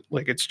use it.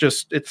 Like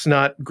it's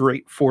not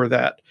great for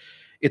that.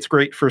 It's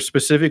great for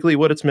specifically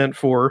what it's meant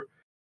for,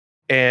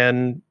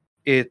 and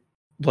it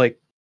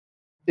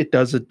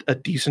does a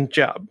decent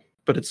job,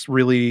 but it's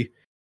really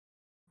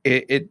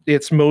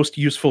its most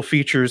useful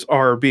features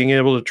are being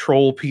able to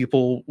troll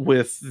people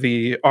with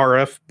the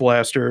RF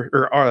blaster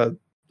or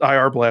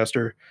IR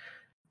blaster,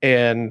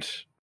 and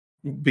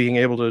being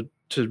able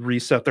to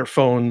reset their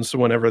phones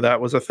whenever that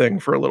was a thing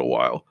for a little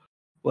while.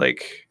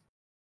 Like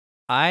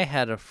I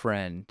had a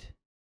friend.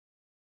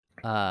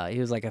 He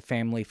was like a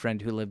family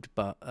friend who lived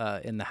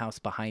in the house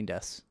behind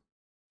us,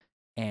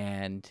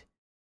 and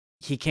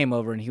he came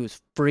over and he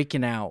was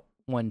freaking out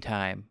one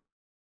time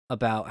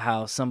about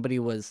how somebody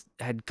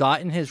had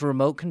gotten his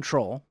remote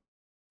control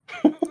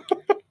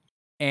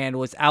and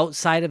was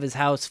outside of his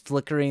house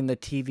flickering the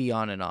TV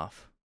on and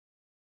off.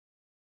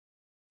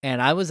 And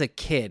I was a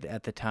kid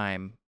at the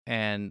time,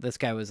 and this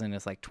guy was in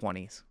his like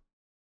 20s.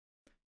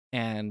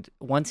 And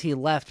once he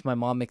left, my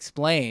mom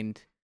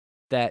explained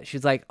that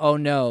she's like, "Oh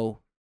no,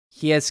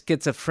 he has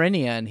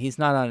schizophrenia and he's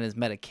not on his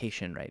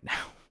medication right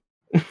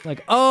now."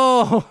 Like,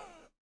 oh.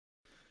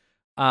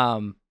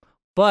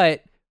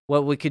 But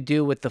what we could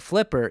do with the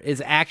Flipper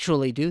is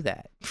actually do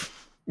that.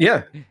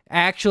 yeah,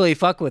 Actually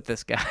fuck with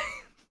this guy.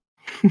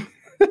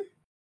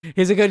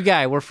 He's a good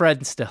guy. We're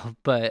friends still,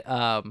 but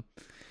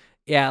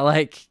yeah,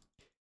 like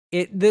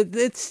I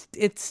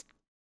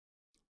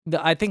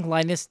think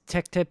Linus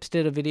Tech Tips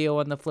did a video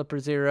on the Flipper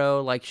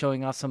Zero, like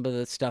showing off some of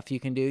the stuff you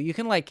can do. You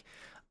can like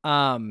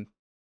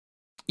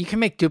you can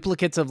make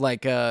duplicates of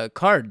like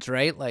cards,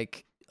 right?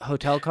 Like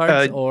hotel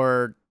cards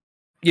or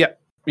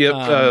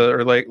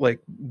or like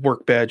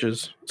work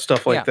badges,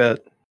 stuff like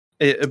that.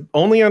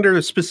 Only under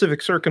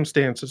specific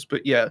circumstances,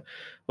 but yeah,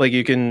 like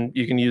you can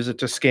use it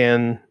to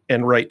scan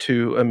and write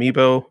to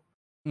Amiibo.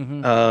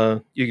 Mm-hmm.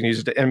 You can use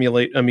it to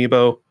emulate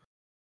Amiibo.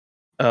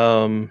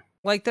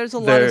 Like there's a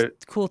lot of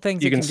cool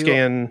things you can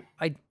scan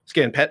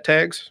scan pet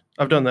tags.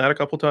 I've done that a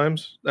couple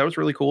times. That was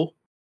really cool.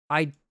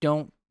 I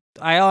don't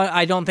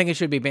think it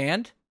should be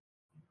banned.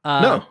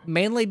 No,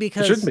 mainly it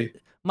because shouldn't be.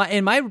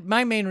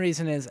 my main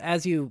reason is,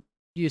 as you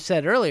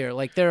said earlier,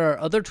 like there are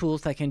other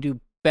tools that can do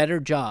better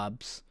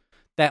jobs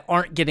that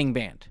aren't getting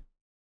banned.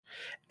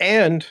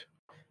 And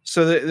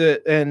so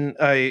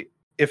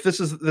if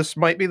this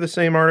might be the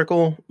same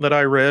article that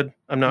I read.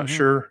 I'm not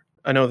sure.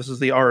 I know this is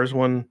the Ars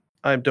one.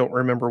 I don't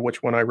remember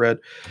which one I read,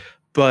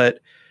 but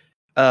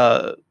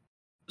a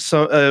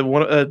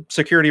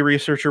security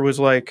researcher was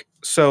like,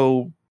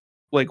 so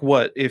like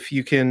what if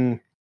you can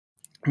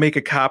make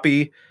a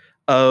copy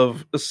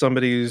of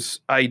somebody's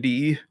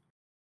ID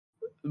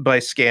by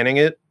scanning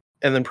it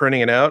and then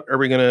printing it out? Are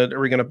we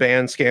gonna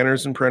ban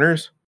scanners and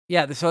printers?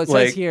 Yeah, so it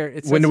Like, says here.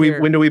 When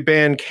do we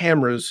ban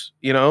cameras?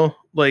 You know,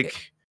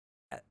 like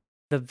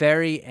the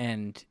very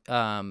end.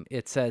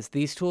 It says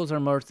these tools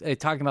are more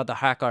talking about the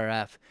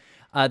HackRF.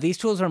 These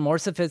tools are more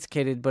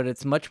sophisticated, but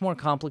it's much more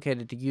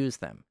complicated to use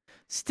them.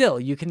 Still,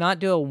 you cannot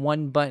do a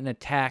one-button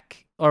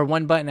attack or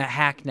one-button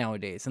hack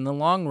nowadays. In the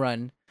long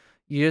run,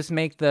 you just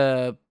make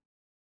the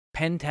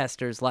pen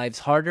testers' lives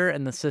harder,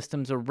 and the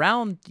systems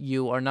around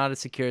you are not as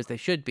secure as they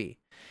should be.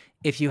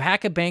 If you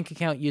hack a bank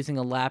account using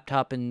a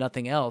laptop and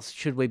nothing else,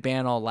 should we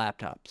ban all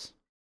laptops?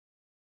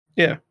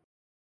 Yeah.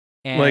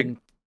 And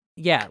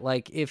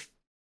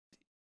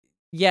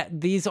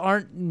these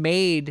aren't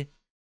made.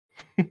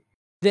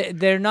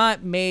 They're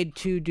not made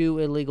to do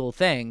illegal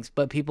things,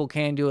 but people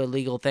can do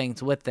illegal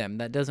things with them.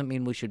 That doesn't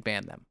mean we should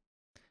ban them.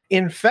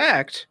 In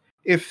fact,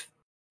 if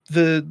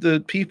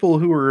the people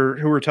who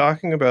were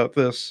talking about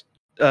this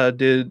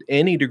did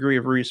any degree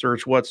of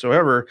research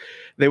whatsoever,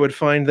 they would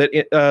find that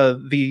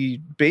the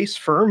base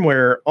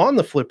firmware on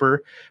the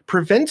Flipper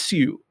prevents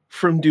you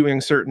from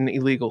doing certain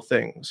illegal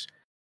things.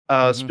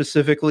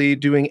 Specifically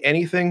doing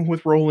anything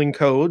with rolling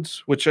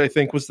codes, which I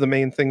think was the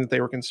main thing that they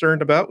were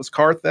concerned about, was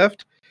car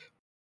theft.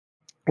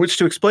 Which,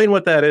 to explain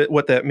what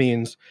that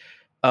means,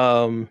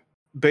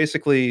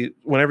 basically,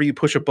 whenever you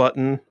push a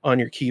button on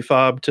your key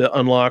fob to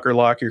unlock or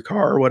lock your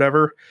car or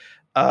whatever,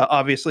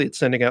 obviously it's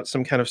sending out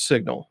some kind of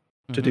signal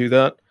to do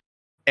that,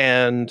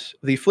 and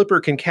the Flipper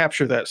can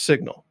capture that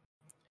signal.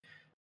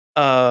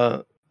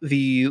 The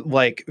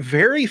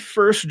very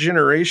first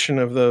generation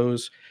of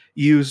those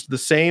used the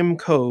same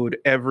code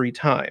every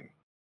time.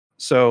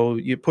 So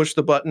you push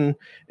the button,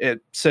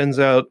 it sends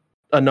out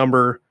a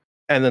number,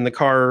 and then the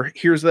car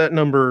hears that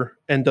number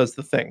and does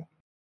the thing.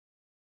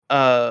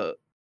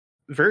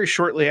 Very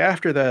shortly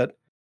after that,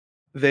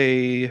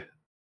 they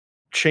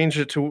changed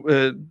it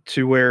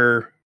to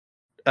where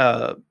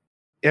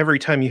every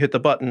time you hit the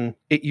button,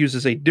 it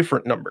uses a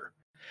different number.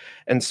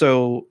 And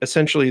so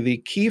essentially the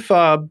key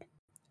fob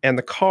and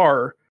the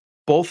car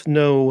both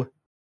know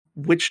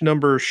which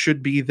number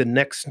should be the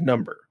next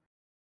number.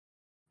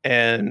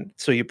 And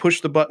so you push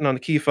the button on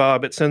the key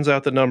fob, it sends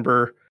out the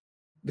number,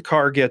 the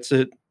car gets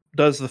it,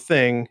 does the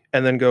thing,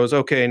 and then goes,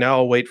 okay, now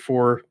I'll wait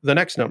for the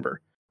next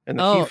number. And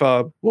the key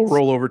fob will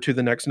roll over to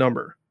the next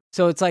number.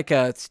 So it's like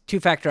a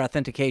two-factor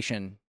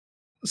authentication.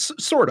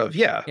 Sort of,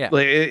 yeah.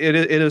 Like it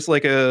is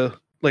like a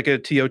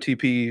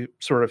TOTP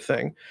sort of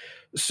thing.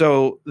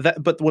 So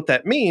but what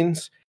that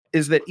means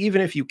is that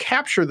even if you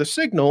capture the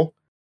signal,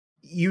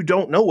 you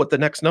don't know what the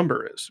next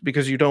number is,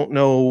 because you don't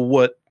know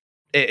what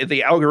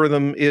the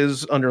algorithm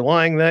is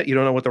underlying that. You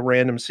don't know what the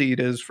random seed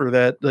is for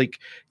that. Like,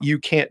 you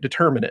can't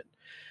determine it.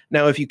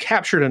 Now, if you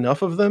captured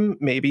enough of them,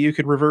 maybe you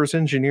could reverse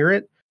engineer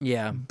it.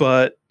 Yeah.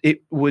 But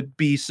it would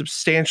be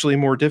substantially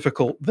more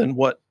difficult than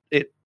what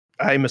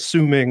I'm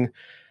assuming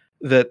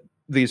that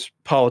these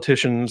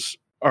politicians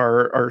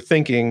are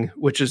thinking,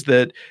 which is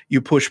that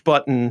you push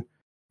button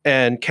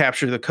and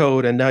capture the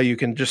code, and now you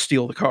can just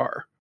steal the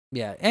car.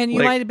 Yeah, and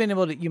you might have been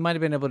able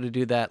to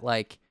do that.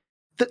 Like,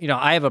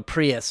 I have a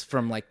Prius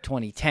from like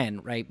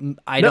 2010, right?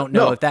 I don't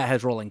know if that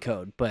has rolling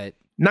code, but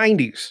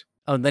 90s.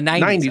 Oh, the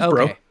 90s, okay.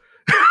 Bro.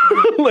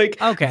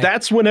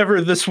 That's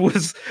whenever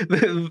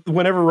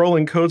whenever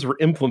rolling codes were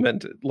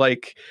implemented.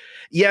 Like,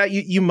 yeah,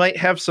 you might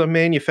have some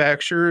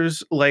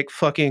manufacturers like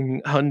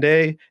fucking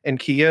Hyundai and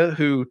Kia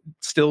who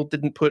still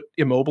didn't put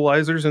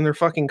immobilizers in their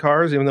fucking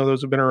cars, even though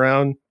those have been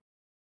around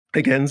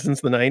again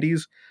since the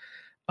 90s.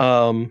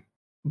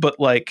 But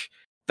like,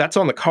 that's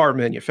on the car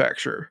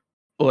manufacturer.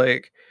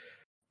 Like,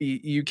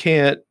 you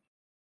can't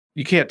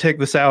take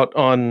this out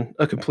on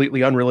a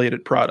completely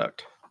unrelated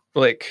product.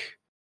 Like,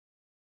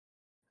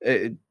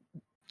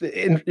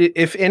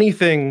 if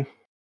anything,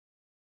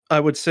 I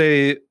would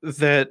say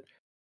that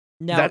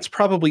that's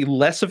probably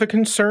less of a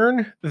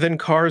concern than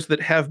cars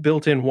that have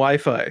built-in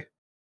Wi-Fi.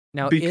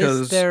 Now,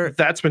 because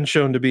that's been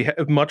shown to be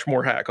much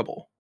more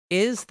hackable.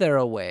 Is there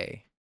a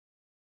way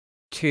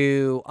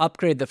to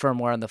upgrade the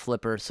firmware on the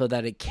Flipper so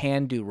that it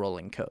can do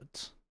rolling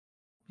codes?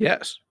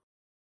 Yes.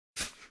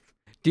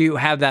 Do you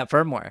have that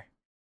firmware?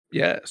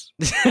 Yes.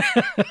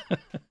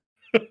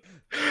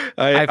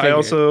 I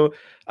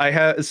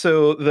have.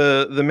 So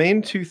the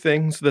main two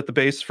things that the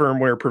base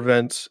firmware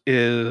prevents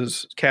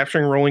is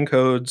capturing rolling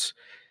codes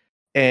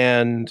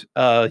and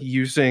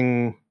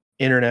using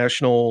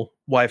international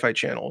Wi-Fi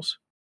channels.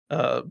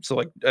 So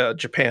like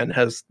Japan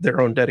has their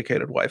own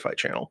dedicated Wi-Fi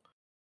channel.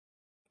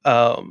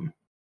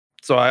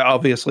 So I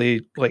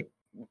obviously, like,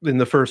 in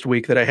the first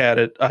week that I had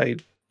it, I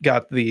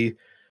got the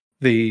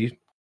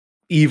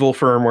evil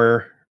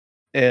firmware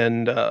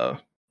and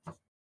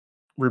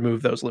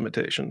removed those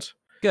limitations.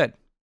 Good.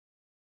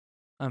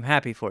 I'm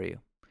happy for you.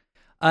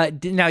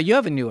 Now you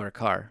have a newer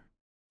car.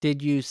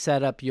 Did you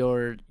set up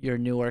your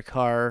newer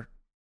car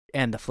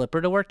and the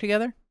flipper to work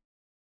together?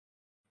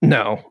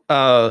 No,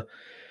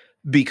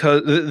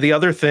 because the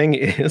other thing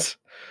is,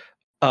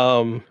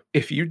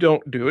 if you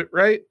don't do it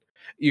right,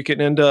 you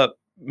can end up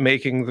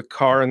making the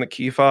car and the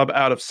key fob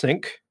out of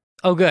sync,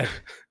 Oh, good.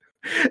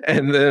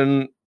 and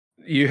then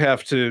you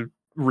have to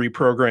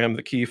reprogram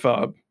the key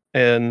fob.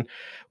 And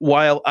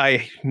while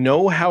I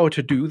know how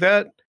to do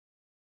that,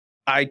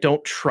 I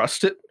don't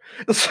trust it.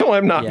 So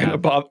I'm not Yeah. gonna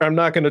bother. I'm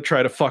not gonna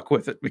try to fuck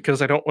with it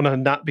because I don't want to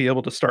not be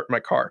able to start my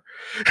car.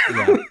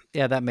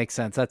 Yeah, that makes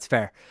sense. That's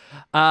fair.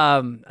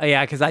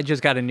 Yeah, because I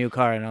just got a new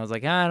car and I was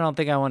like, I don't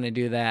think I want to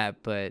do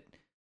that, but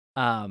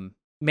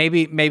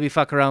maybe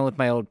fuck around with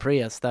my old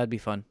Prius. That'd be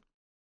fun.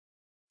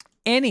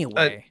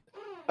 Anyway,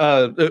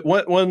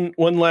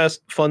 One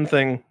last fun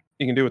thing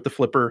you can do with the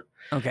flipper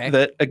okay.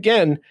 that,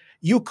 again,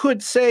 you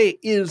could say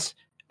is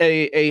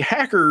a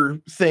hacker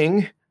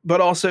thing, but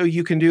also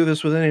you can do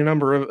this with any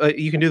number of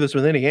you can do this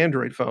with any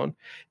Android phone.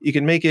 You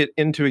can make it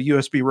into a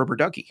USB rubber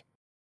ducky.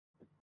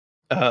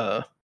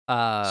 So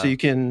you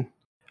can,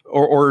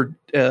 or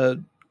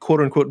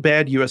quote unquote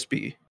bad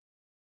USB.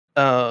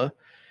 So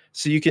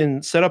you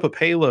can set up a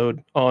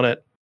payload on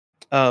it,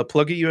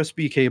 plug a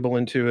USB cable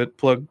into it,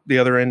 plug the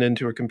other end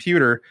into a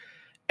computer,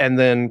 and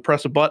then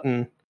press a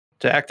button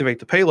to activate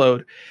the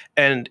payload,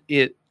 and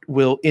it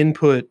will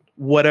input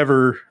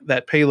whatever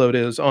that payload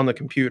is on the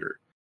computer.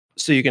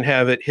 So you can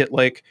have it hit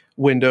like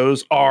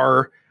Windows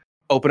R,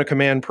 open a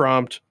command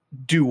prompt,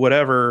 do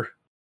whatever,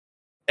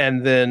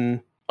 and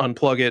then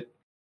unplug it,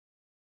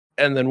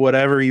 and then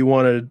whatever you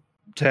wanted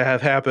to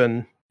have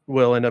happen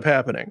will end up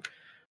happening.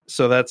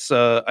 So that's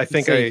I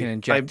think so you can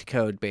inject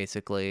code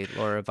basically,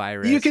 or a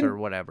virus or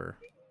whatever.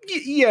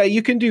 Yeah,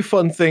 you can do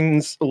fun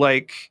things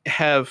like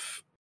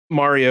have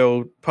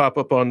Mario pop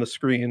up on the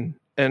screen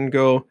and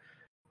go,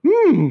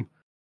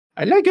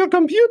 I like your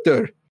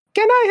computer.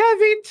 Can I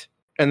have it?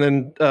 And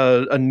then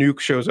a nuke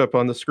shows up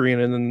on the screen,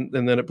 and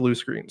then it blue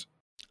screens.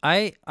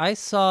 I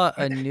saw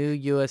a new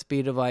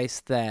USB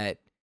device that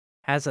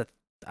has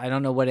I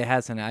don't know what it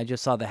has in it. I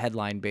just saw the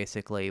headline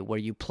basically, where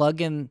you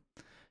plug in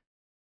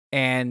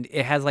and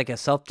it has like a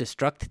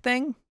self-destruct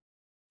thing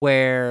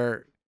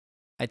where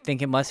I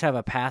think it must have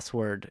a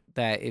password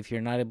that if you're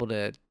not able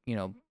to,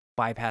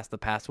 bypass the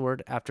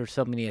password after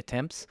so many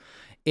attempts,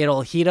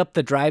 it'll heat up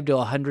the drive to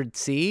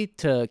 100C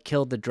to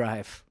kill the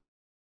drive.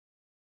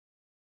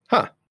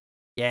 Huh.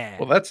 Yeah.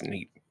 Well, that's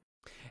neat.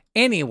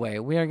 Anyway,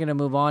 we are going to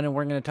move on and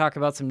we're going to talk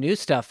about some new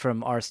stuff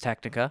from Ars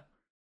Technica.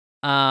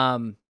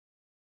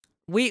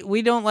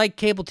 We don't like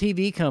cable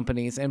TV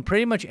companies, and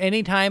pretty much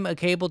anytime a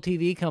cable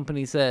TV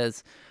company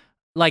says,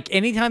 like,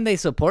 anytime they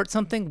support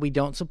something, we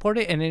don't support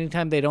it, and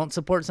anytime they don't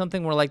support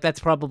something, we're like, that's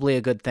probably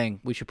a good thing.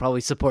 We should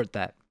probably support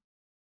that.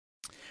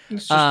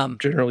 It's just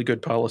generally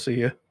good policy,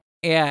 yeah.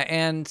 Yeah,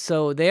 and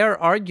so they are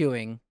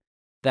arguing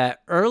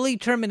that early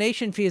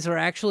termination fees are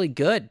actually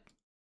good.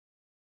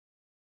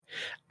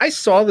 I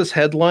saw this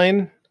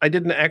headline. I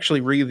didn't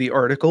actually read the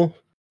article.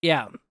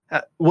 Yeah.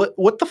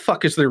 What the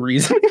fuck is their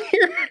reasoning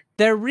here?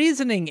 Their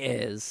reasoning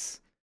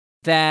is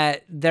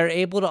that they're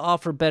able to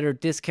offer better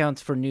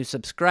discounts for new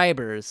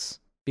subscribers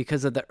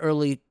because of the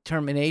early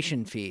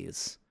termination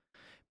fees.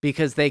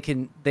 Because they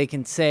can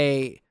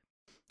say,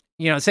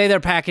 say their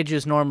package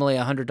is normally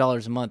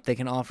 $100 a month, they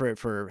can offer it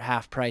for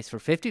half price for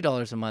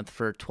 $50 a month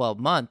for 12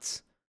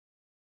 months.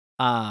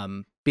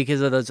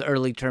 Because of those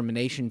early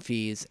termination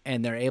fees,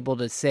 and they're able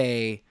to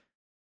say,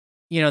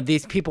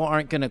 these people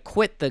aren't going to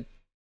quit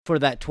for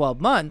that 12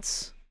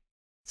 months,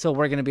 so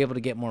we're going to be able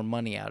to get more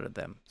money out of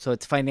them. So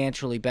it's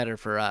financially better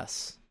for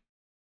us.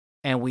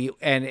 And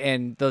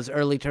and those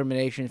early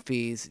termination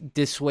fees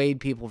dissuade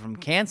people from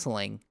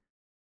canceling.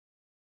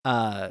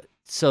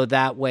 So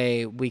that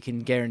way we can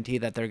guarantee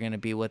that they're going to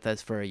be with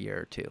us for a year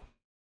or two.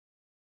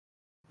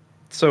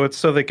 So it's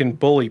so they can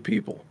bully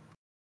people.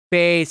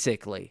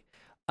 Basically.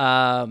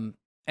 And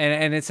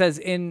it says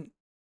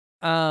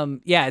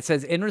it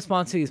says in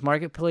response to these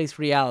marketplace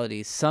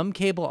realities, some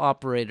cable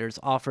operators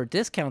offer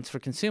discounts for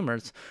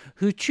consumers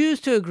who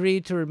choose to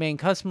agree to remain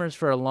customers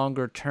for a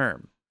longer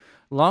term.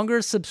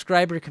 Longer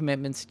subscriber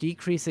commitments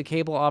decrease a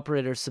cable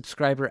operator's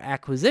subscriber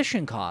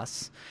acquisition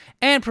costs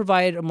and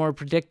provide a more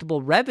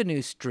predictable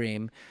revenue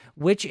stream,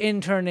 which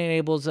in turn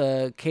enables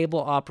a cable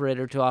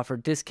operator to offer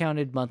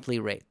discounted monthly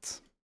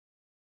rates.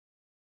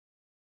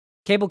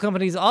 Cable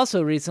companies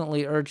also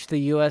recently urged the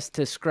U.S.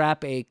 to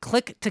scrap a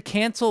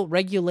click-to-cancel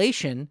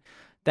regulation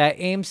that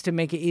aims to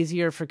make it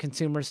easier for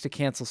consumers to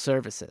cancel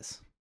services.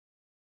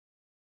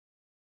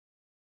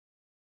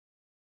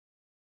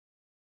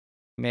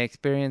 May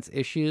experience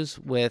issues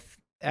with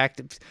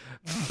active...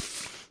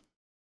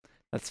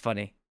 That's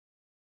funny.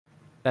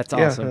 That's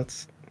awesome.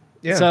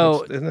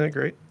 Isn't that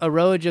great?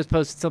 Aroa just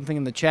posted something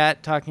in the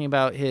chat talking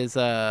about his.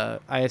 I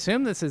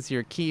assume this is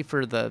your key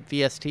for the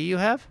VST you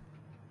have.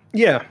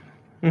 Yeah.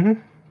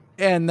 Mm-hmm.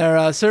 And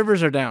their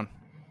servers are down.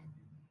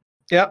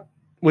 Yep.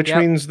 Which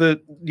means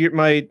that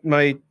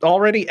my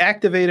already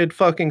activated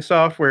fucking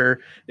software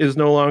is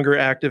no longer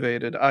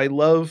activated. I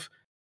love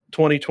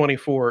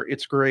 2024.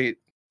 It's great.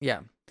 Yeah.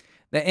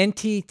 The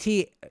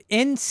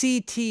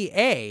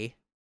NCTA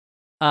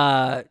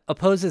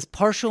opposes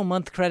partial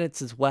month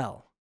credits as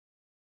well.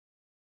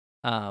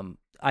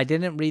 I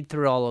didn't read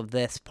through all of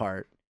this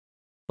part,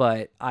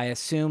 but I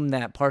assume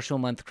that partial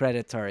month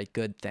credits are a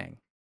good thing.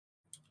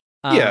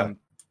 Yeah.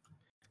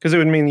 Because it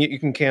would mean you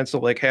can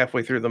cancel like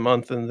halfway through the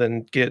month and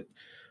then get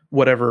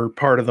whatever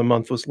part of the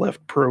month was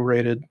left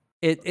prorated.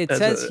 It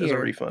says here, as a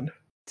refund.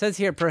 It says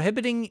here,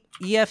 prohibiting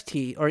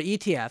EFT or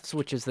ETFs,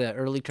 which is the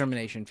early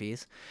termination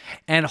fees,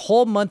 and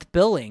whole month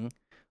billing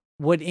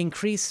would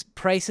increase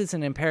prices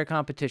and impair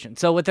competition.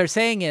 So what they're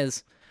saying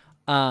is,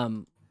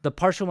 the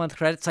partial month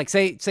credits, like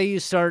say you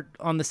start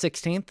on the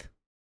 16th,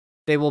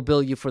 they will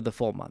bill you for the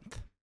full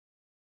month.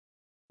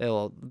 They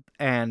will,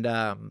 and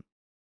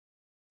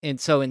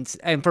so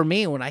and for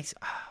me, when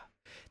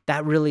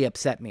that really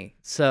upset me.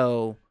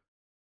 So,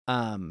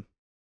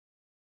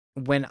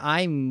 when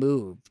I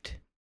moved,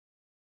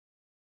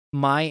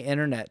 my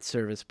internet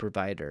service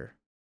provider,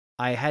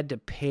 I had to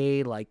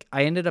pay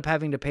I ended up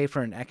having to pay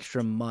for an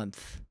extra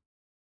month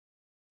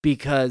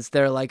because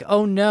they're like,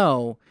 oh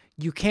no,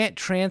 you can't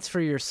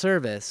transfer your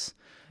service.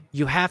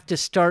 You have to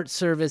start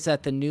service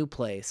at the new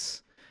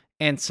place.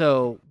 And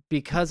so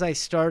because I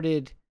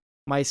started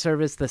my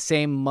service the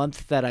same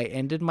month that I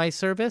ended my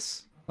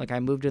service, like I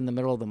moved in the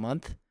middle of the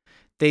month,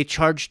 they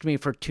charged me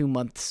for 2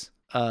 months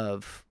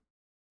of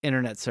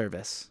internet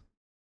service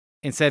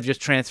instead of just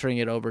transferring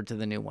it over to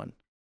the new one.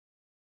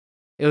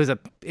 It was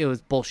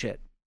bullshit.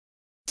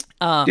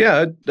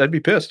 Yeah, I'd be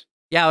pissed.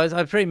 Yeah, I was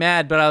pretty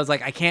mad, but I was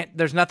like, I can't.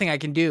 There's nothing I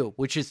can do,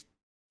 which is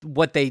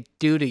what they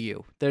do to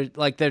you. There's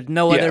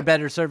no other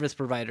better service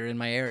provider in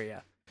my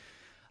area.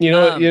 You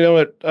know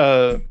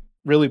what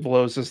really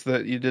blows is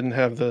that you didn't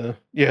have the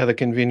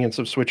convenience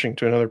of switching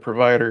to another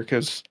provider,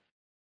 because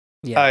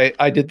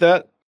I did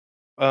that.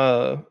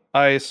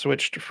 I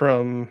switched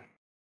from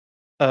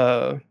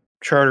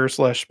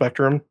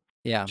Charter/Spectrum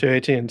to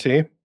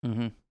AT&T.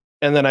 Mm-hmm.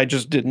 And then I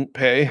just didn't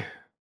pay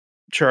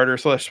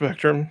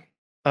Charter/Spectrum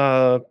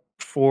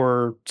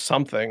for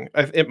something.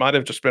 It might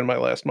have just been my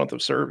last month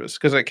of service,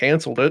 because I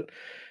canceled it,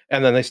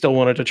 and then they still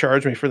wanted to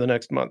charge me for the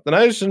next month, and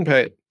I just didn't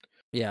pay it.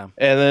 Yeah.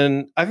 And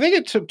then I think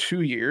it took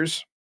 2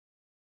 years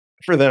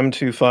for them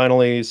to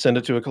finally send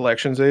it to a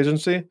collections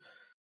agency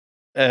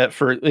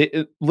for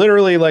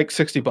literally like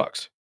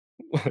 $60.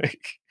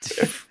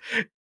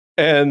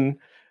 and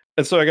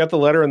so I got the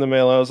letter in the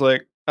mail. I was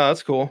like, oh,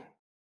 that's cool.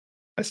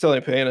 I still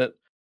ain't paying it.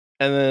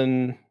 And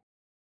then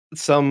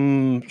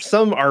some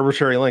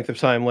arbitrary length of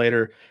time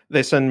later,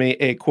 they send me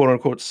a quote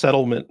unquote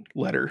settlement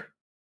letter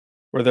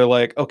where they're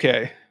like,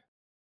 okay,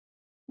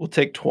 we'll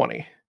take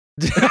 20.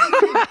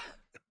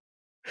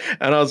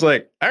 And I was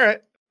like, all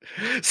right.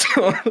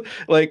 So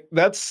like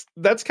that's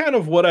kind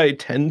of what I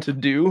tend to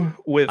do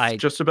with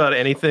just about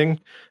anything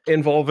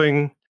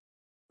involving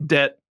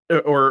debt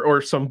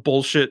or some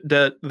bullshit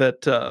debt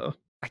that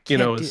I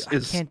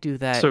can't do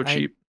that. So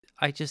cheap.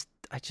 I just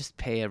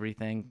pay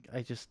everything.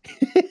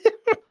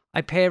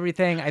 I pay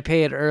everything. I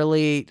pay it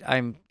early.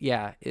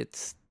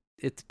 It's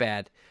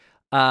bad.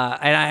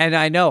 And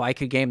I know I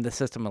could game the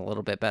system a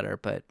little bit better,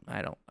 but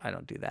I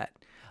don't do that.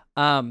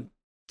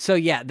 So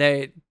yeah,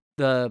 they're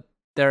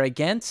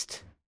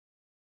against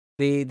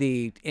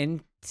the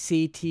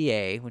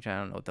NCTA, which I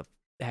don't know what the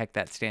heck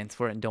that stands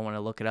for and don't want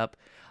to look it up.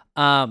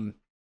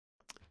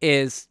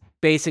 Is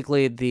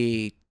basically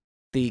the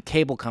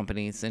cable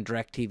companies and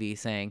DirecTV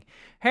saying,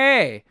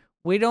 hey,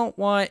 we don't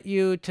want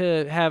you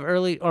to have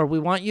we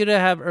want you to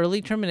have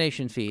early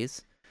termination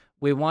fees.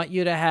 We want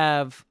you to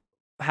have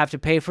to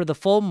pay for the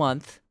full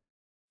month.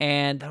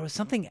 And there was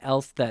something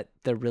else that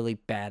they're really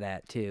bad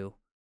at too.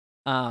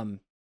 It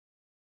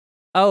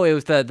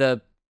was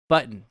the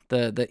button,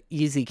 the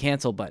easy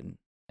cancel button.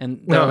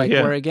 And they're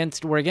we're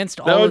against all of these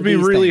That would be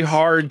really things.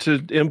 hard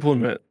to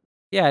implement.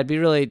 Yeah, it'd be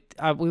really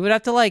we would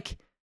have to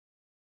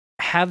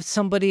have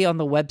somebody on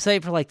the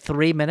website for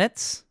 3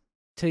 minutes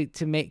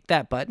to make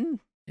that button.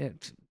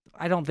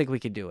 I don't think we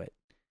could do it.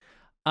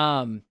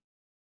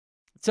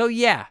 So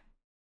yeah,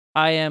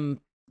 I am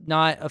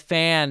not a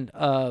fan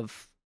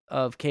of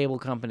cable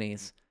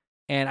companies,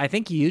 and I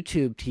think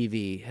YouTube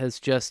TV has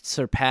just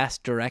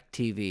surpassed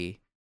DirecTV.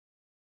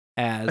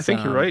 I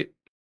think you're right.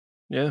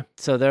 Yeah.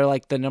 So they're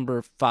the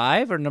number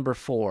 5 or number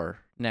 4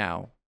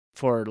 now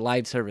for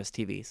live service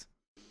TVs.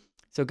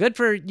 So good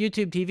for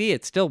YouTube TV.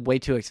 It's still way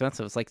too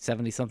expensive. It's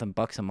 $70-something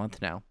a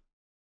month now.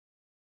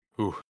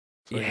 Ooh.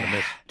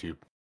 Yeah. Too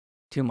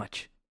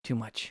much.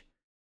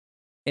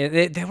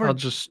 They were. I'll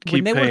just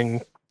keep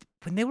paying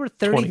when they were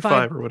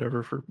 $35 or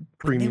whatever for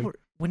premium.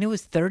 When it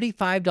was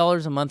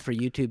 $35 a month for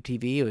YouTube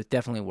TV, it was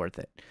definitely worth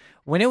it.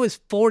 When it was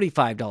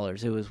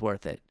 $45, it was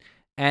worth it.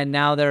 and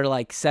now they're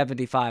like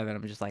 75, and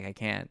I'm just like, I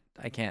can't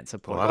A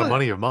support lot of that.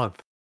 money a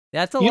month.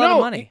 That's a lot of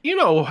money. You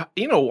know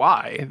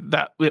why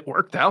that it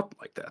worked out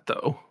like that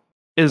though,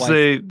 is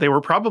Why? they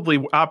were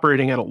probably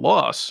operating at a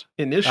loss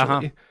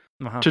initially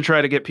to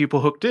try to get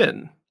people hooked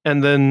in,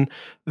 and then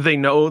they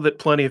know that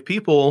plenty of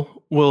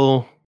people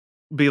will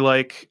be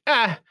like,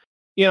 what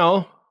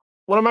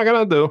am I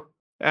gonna do?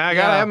 I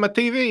gotta have my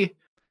TV.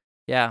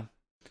 Yeah.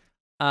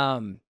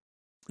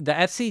 The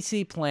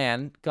FCC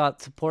plan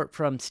got support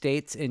from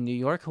states in New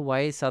York,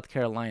 Hawaii, South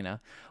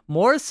Carolina.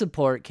 More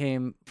support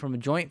came from a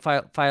joint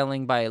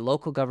filing by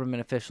local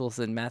government officials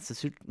in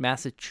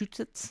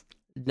Massachusetts,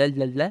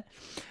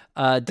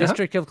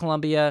 District of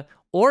Columbia,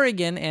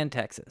 Oregon, and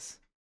Texas.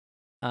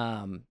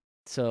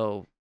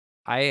 So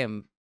I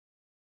am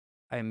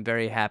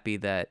very happy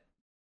that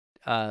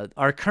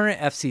our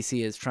current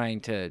FCC is trying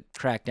to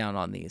crack down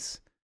on these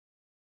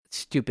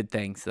stupid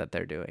things that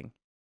they're doing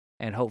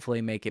and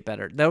hopefully make it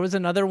better. There was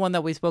another one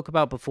that we spoke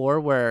about before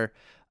where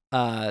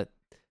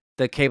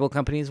the cable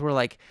companies were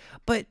like,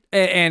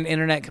 and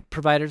internet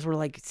providers were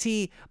like,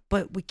 see,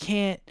 but we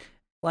can't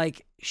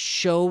like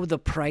show the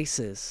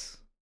prices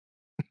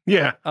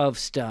of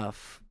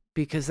stuff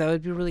because that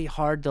would be really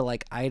hard to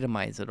like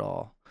itemize it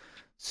all.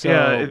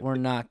 So we're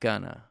not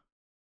gonna.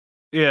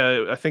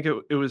 Yeah, I think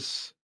it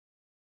was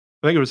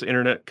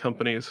internet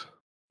companies.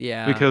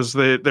 Yeah. Because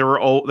they were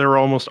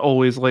almost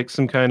always like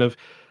some kind of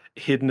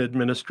hidden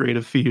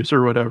administrative fees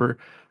or whatever,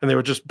 and they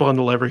would just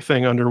bundle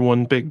everything under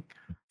one big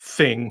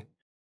thing.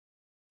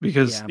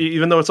 Because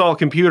even though it's all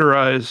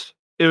computerized,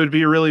 it would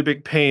be a really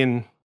big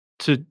pain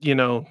to,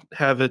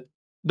 have it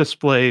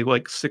display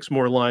like 6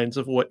 more lines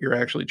of what you're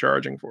actually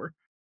charging for.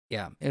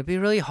 Yeah, it'd be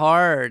really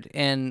hard,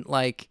 and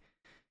like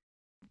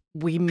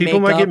people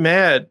might get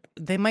mad.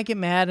 They might get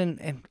mad,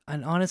 and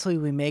honestly,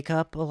 we make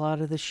up a lot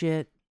of the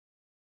shit.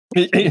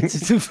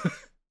 It's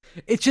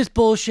just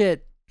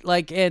bullshit.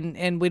 Like,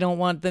 and we don't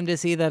want them to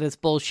see that it's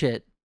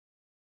bullshit.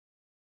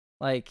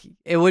 Like,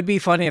 it would be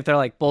funny if they're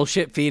like,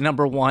 bullshit fee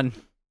number 1.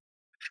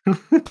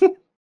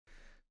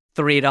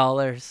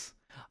 $3.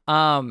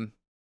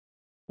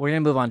 We're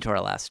gonna move on to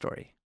our last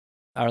story.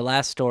 Our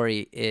last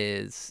story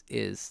is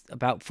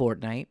about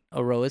Fortnite,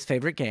 Aroa's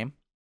favorite game.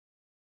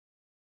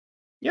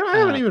 Yeah, I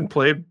haven't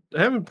played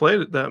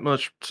it that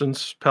much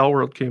since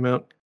Palworld came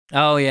out.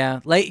 Oh yeah,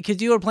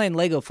 because you were playing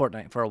Lego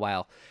Fortnite for a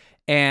while,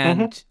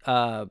 and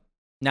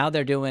now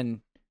they're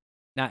doing.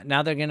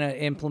 Now they're gonna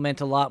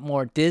implement a lot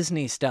more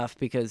Disney stuff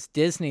because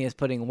Disney is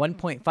putting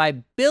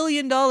 $1.5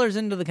 billion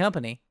into the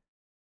company,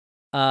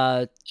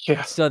 so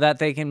that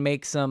they can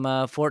make some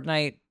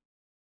Fortnite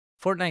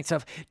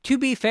stuff. To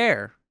be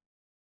fair,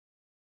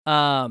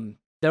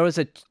 there was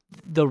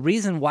the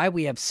reason why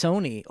we have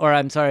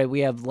we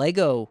have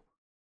Lego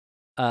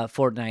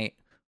Fortnite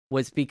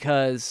was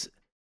because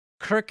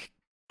Kirk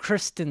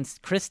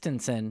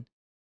Christensen,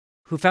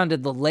 who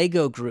founded the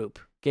Lego Group,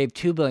 gave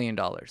 $2 billion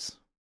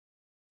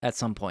at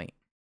some point.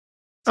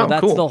 So that's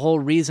cool. The whole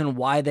reason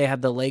why they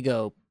have the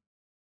Lego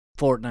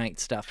Fortnite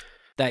stuff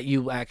that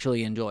you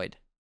actually enjoyed.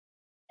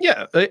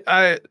 Yeah,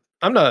 I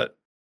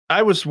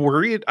was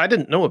worried. I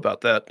didn't know about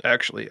that,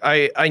 actually.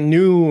 I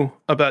knew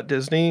about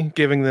Disney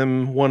giving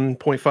them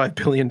 $1.5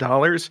 billion.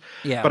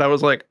 Yeah. But I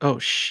was like, oh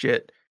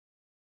shit.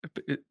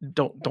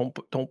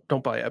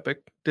 Don't buy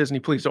Epic.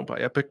 Disney, please don't buy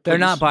Epic. They're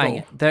not buying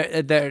it.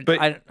 They're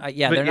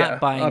not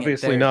buying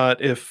obviously it.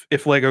 Not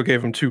if Lego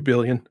gave them $2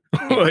 billion.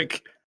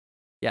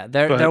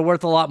 They're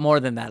worth a lot more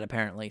than that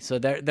apparently. So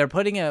they're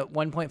putting a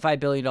 $1.5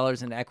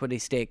 billion in equity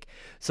stake,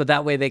 so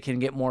that way they can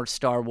get more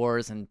Star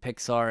Wars and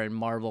Pixar and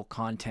Marvel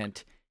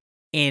content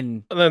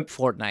in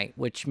Fortnite,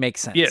 which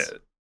makes sense.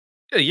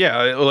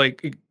 Yeah.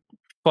 Like,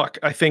 fuck.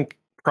 I think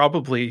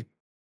probably.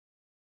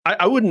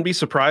 I wouldn't be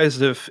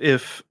surprised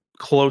if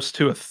close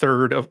to a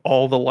third of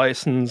all the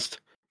licensed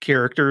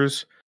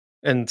characters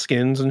and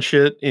skins and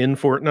shit in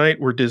Fortnite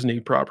were Disney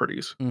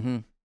properties. Mm-hmm.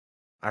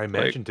 I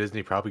imagine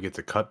Disney probably gets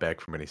a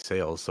cutback from any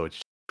sales, so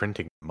it's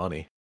printing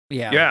money.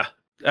 Yeah,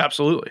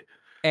 absolutely.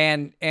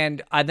 And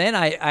then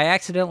I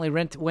accidentally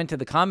went to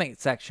the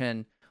comment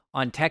section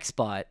on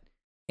TechSpot,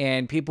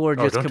 and people were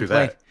just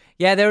complaining.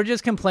 Yeah, they were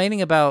just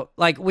complaining about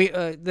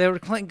they were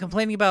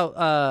complaining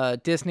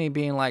about Disney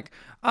being like,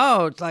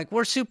 oh, it's like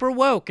we're super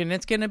woke and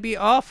it's gonna be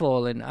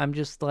awful. And I'm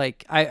just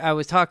like, I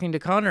was talking to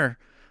Connor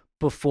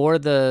before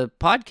the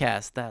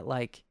podcast that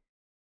like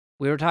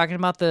we were talking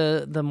about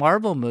the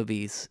Marvel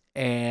movies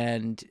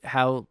and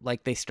how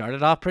like they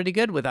started off pretty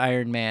good with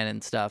Iron Man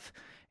and stuff,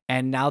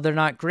 and now they're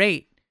not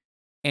great.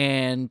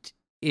 And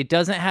it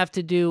doesn't have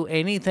to do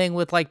anything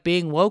with like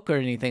being woke or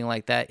anything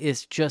like that.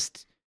 It's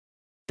just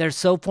they're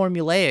so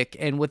formulaic,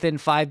 and within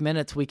 5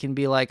 minutes we can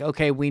be like,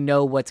 okay, we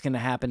know what's going to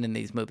happen in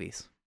these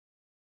movies.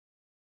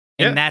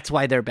 And that's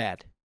why they're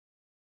bad.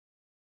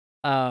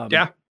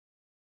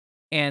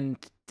 And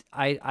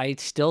I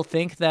still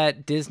think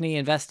that Disney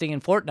investing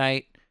in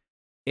Fortnite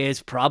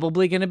is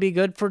probably going to be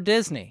good for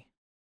Disney.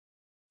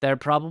 They're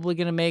probably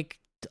going to make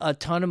a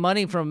ton of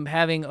money from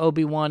having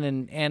Obi-Wan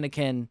and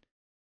Anakin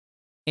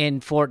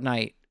in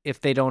Fortnite if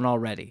they don't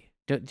already.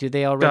 Do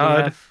they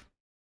already have?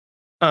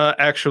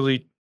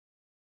 Actually,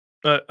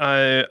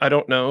 I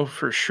don't know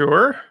for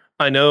sure.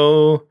 I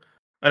know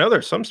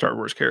there's some Star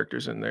Wars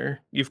characters in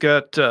there. You've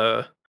got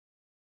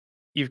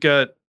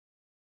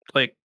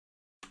like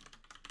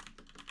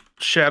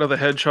Shadow the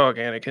Hedgehog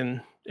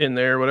Anakin in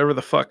there, whatever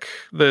the fuck.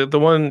 The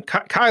one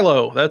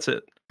Kylo, that's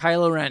it.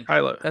 Kylo Ren.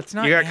 Kylo. That's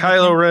not You got Anakin.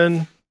 Kylo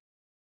Ren.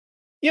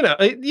 You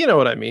know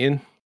what I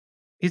mean.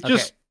 He's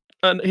just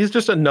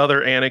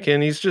another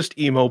Anakin. He's just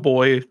emo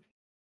boy.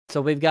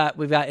 So we've got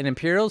an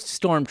Imperial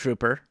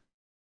stormtrooper.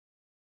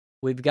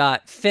 We've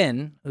got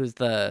Finn, who's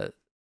the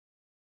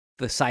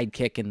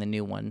sidekick in the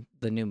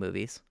new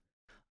movies.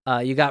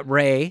 You got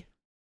Rey.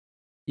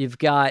 You've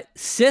got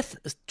Sith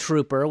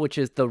Trooper, which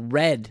is the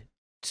red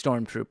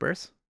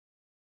stormtroopers.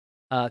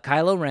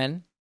 Kylo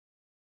Ren.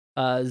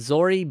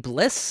 Zori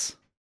Bliss.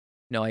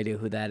 No idea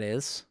who that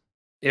is.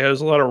 Yeah,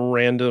 there's a lot of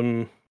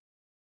random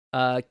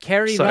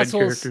Carrie side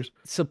Russell's characters.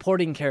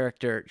 supporting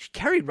character.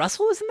 Carrie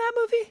Russell was in that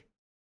movie?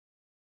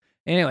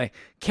 Anyway,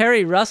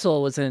 Carrie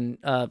Russell was in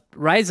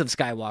Rise of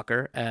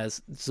Skywalker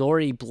as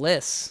Zori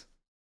Bliss.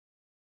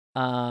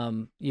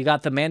 You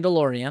got The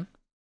Mandalorian.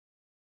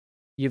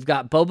 You've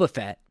got Boba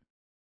Fett.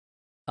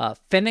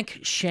 Fennec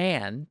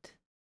Shand,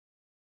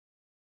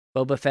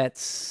 Boba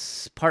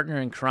Fett's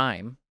partner in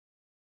crime.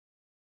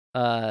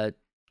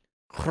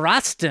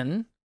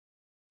 Kraston,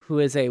 who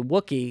is a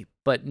Wookiee,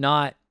 but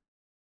not...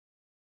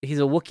 He's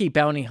a Wookiee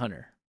bounty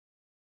hunter.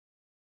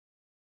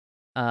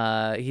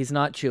 He's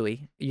not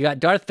Chewie. You got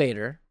Darth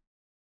Vader,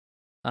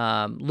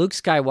 Luke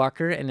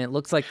Skywalker, and it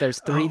looks like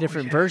there's three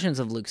different versions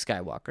of Luke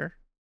Skywalker.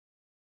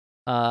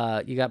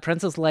 You got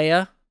Princess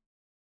Leia,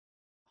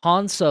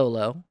 Han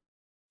Solo,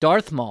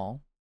 Darth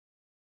Maul,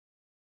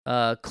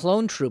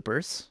 clone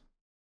troopers.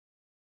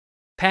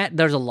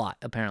 There's a lot,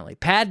 apparently.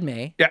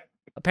 Padme. Yeah.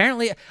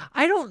 Apparently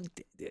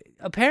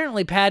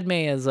Padme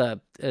is a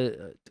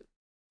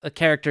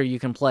character you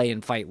can play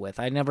and fight with.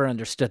 I never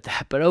understood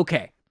that, but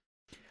okay.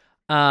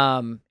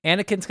 Anakin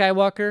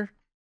Skywalker,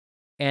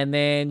 and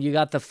then you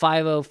got the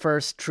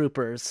 501st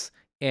Troopers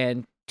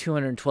and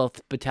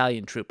 212th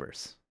Battalion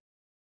Troopers.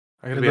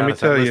 I gotta be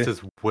honest, that list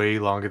is way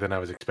longer than I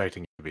was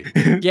expecting it to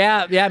be.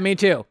 yeah, me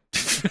too.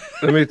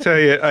 Let me tell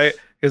you,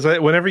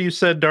 whenever you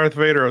said Darth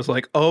Vader, I was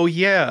like, oh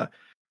yeah,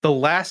 the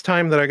last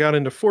time that I got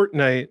into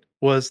Fortnite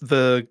was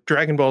the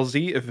Dragon Ball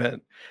Z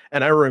event,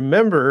 and I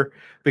remember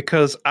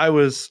because I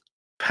was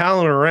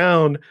palling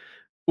around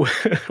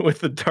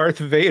with the Darth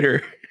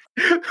Vader.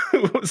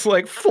 It was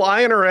like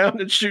flying around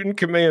and shooting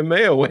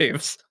Kamehameha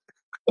waves.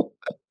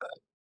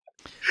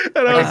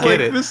 And I was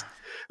like,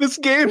 this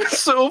game is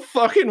so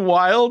fucking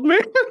wild, man.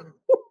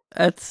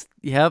 It's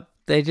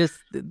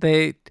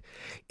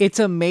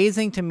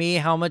amazing to me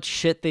how much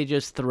shit they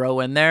just throw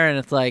in there, and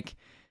it's like,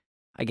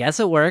 I guess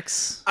it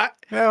works.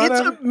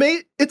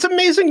 It's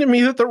amazing to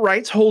me that the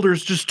rights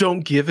holders just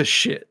don't give a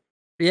shit.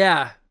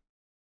 Yeah.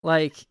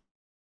 Like,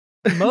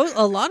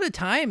 a lot of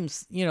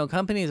times,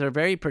 companies are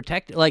very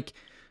protected. Like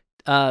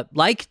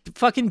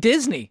fucking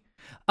Disney.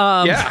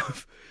 Yeah.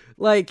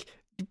 Like,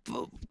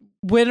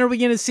 when are we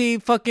going to see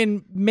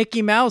fucking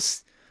Mickey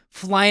Mouse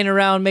flying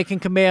around making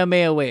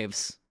Kamehameha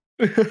waves?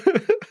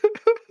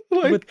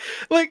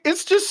 Like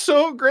it's just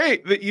so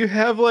great that you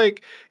have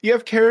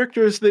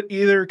characters that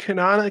either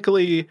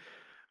canonically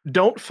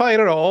don't fight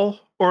at all,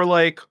 or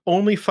like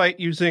only fight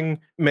using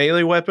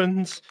melee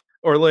weapons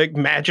or like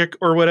magic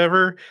or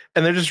whatever,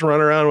 and they just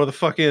run around with a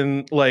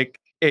fucking like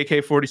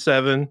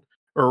AK-47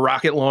 or a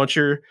rocket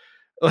launcher.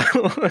 And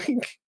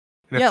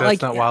if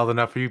that's not wild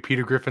enough for you,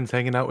 Peter Griffin's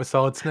hanging out with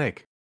Solid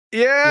Snake.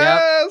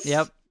 Yes.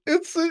 Yep.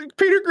 It's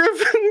Peter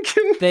Griffin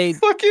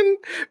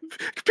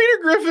Peter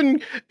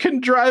Griffin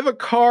can drive a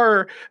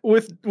car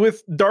with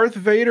Darth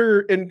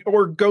Vader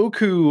or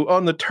Goku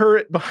on the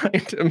turret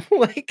behind him.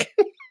 Like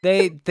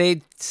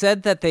they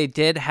said that they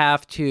did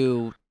have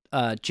to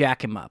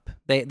jack him up.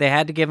 They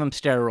had to give him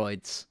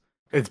steroids.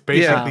 It's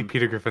basically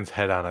Peter Griffin's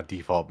head on a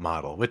default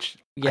model, which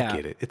I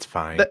get it. It's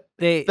fine.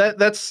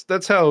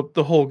 That's how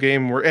the whole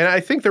game worked. And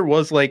I think there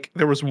was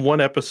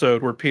one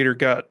episode where Peter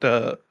got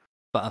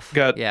buff,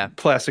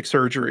 plastic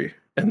surgery,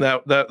 and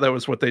that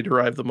was what they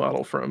derived the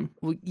model from.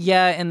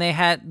 Yeah, and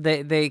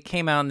they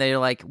came out and they're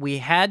like, we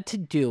had to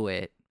do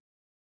it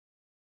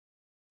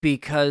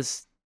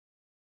because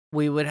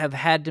we would have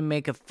had to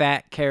make a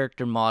fat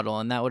character model,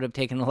 and that would have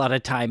taken a lot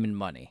of time and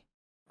money.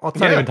 Well, it's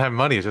not even time and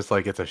money. It's just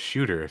like it's a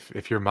shooter.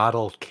 If your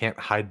model can't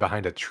hide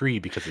behind a tree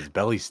because his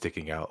belly's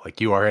sticking out, like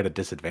you are at a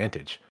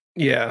disadvantage.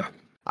 Yeah.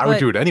 I would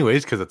do it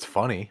anyways because it's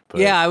funny. But...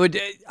 Yeah, I would.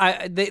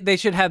 They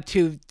should have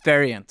two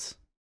variants.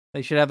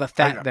 They should have a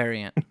fat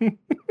variant.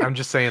 I'm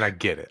just saying I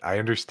get it. I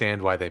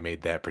understand why they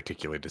made that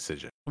particular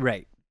decision.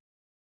 Right.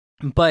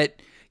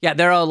 But yeah,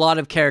 there are a lot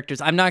of characters.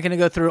 I'm not going to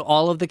go through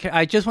all of the...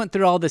 I just went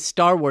through all the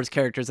Star Wars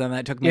characters, and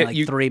that took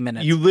me 3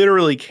 minutes. You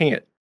literally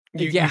can't.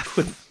 You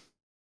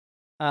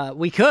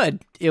we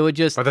could. It would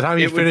just... By the time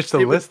you finish the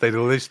list, they'd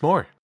release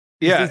more.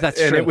 Yeah, that's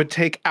true. It would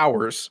take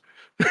hours.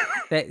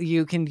 That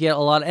you can get a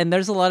lot... And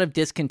there's a lot of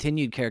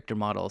discontinued character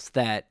models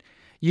that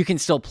you can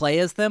still play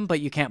as them, but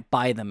you can't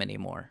buy them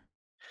anymore.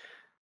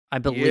 I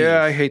believe.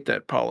 Yeah, I hate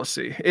that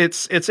policy.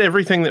 It's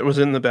everything that was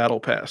in the battle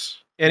pass.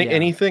 Yeah.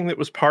 Anything that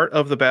was part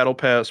of the battle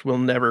pass will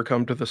never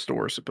come to the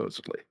store,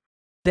 supposedly.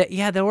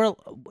 There were.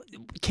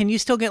 Can you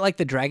still get like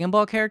the Dragon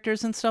Ball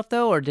characters and stuff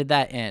though, or did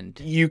that end?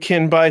 You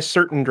can buy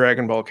certain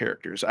Dragon Ball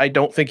characters. I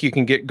don't think you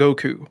can get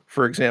Goku,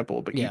 for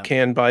example, but you Yeah.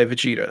 can buy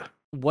Vegeta.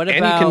 What And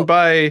about?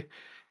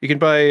 you can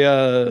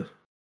buy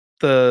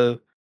the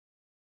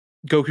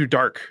Goku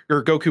Dark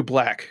or Goku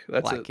Black.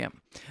 That's Black, it. yeah.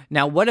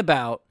 Now, what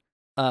about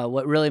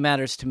what really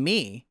matters to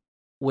me,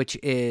 which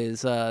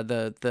is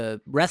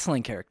the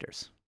wrestling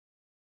characters?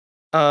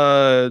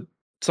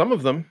 Some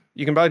of them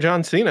you can buy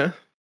John Cena.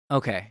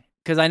 Okay,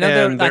 because I know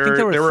And I think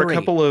there were a three.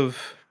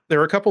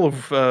 couple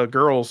of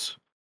girls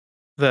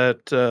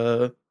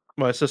that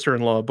my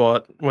sister-in-law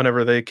bought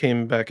whenever they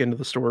came back into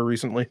the store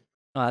recently.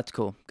 Oh, that's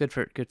cool. Good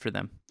for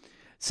them.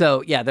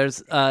 So yeah,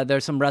 there's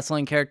some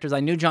wrestling characters.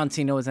 I knew John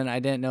Cena was in it. I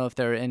didn't know if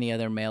there were any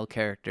other male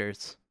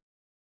characters.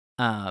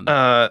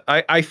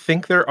 I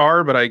think there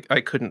are, but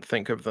I couldn't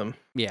think of them.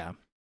 Yeah.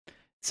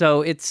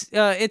 So it's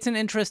an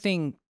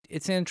interesting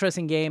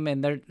game,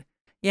 and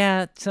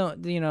so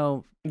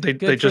They Good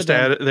for just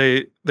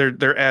them.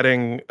 they're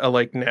adding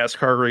like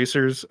NASCAR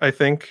racers, I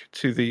think,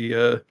 to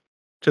the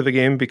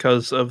game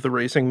because of the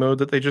racing mode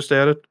that they just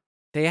added.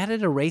 they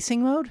added a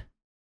racing mode.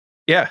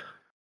 Yeah,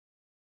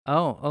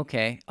 Oh,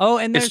 okay. Oh,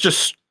 and there's it's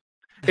just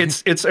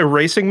it's a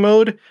racing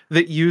mode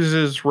that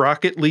uses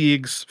Rocket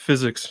League's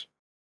physics.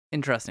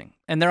 interesting.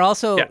 And they're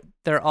also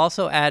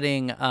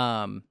adding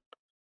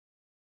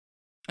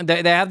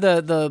they have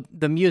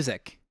the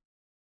music,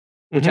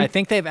 which I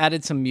think they've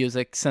added some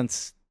music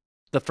since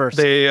the first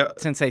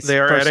since they They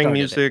are first adding started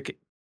music. it.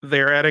 They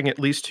are adding at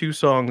least 2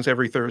 songs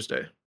every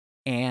Thursday.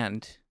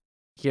 And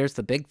here's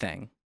the big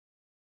thing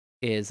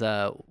is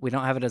we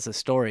don't have it as a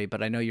story,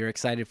 but I know you're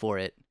excited for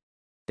it.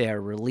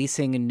 They're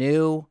releasing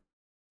new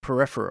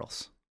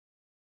peripherals.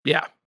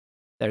 Yeah.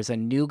 There's a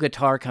new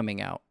guitar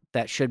coming out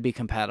that should be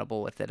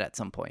compatible with it at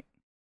some point.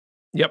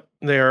 Yep.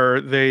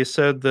 They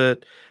said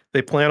that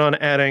they plan on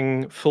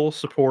adding full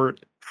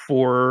support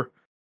for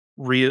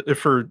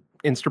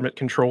instrument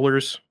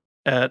controllers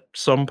at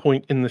some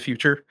point in the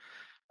future.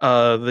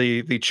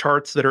 The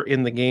charts that are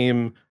in the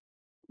game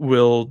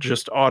will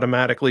just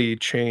automatically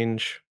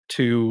change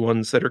to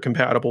ones that are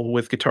compatible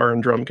with guitar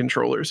and drum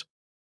controllers.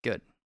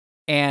 Good.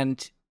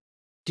 And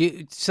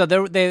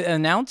they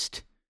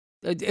announced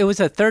it was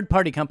a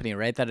third-party company,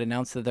 right, that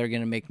announced that they're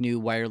going to make new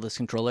wireless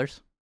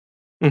controllers.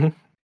 Mhm.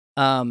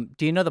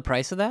 Do you know the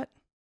price of that?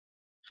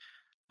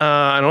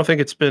 I don't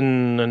think it's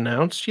been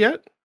announced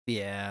yet.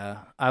 Yeah,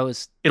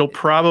 It'll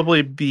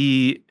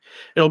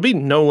be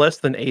no less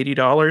than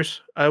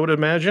 $80, I would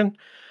imagine.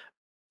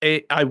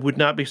 I would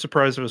not be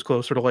surprised if it was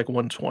closer to like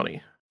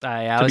 120.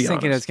 I was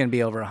thinking it was going to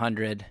be over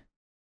 100.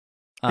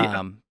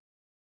 Yeah.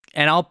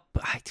 And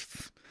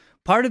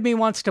part of me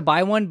wants to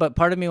buy one, but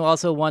part of me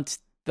also wants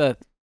the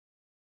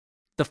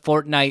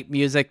Fortnite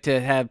music to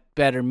have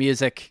better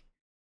music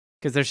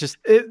because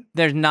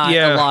there's not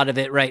a lot of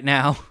it right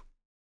now.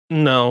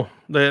 No,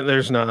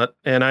 there's not,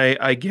 and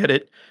I get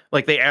it.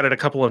 Like they added a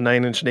couple of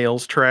Nine Inch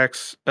Nails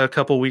tracks a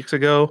couple weeks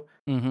ago,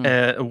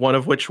 one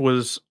of which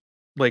was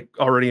like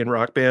already in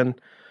Rock Band,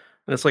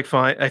 and it's like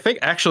fine. I think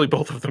actually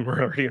both of them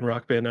were already in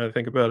Rock Band. Now that I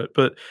think about it,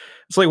 but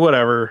it's like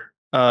whatever.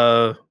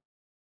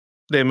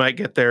 They might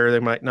get there, they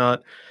might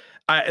not.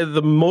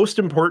 The most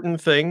important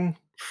thing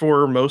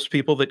for most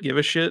people that give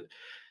a shit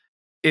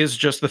is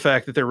just the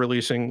fact that they're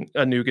releasing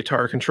a new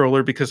guitar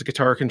controller because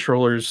guitar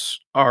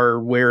controllers are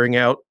wearing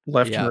out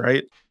left and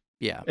right.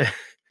 Yeah.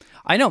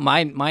 I know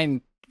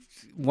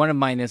one of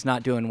mine is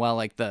not doing well.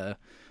 Like the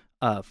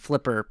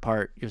flipper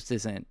part just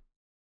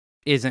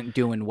isn't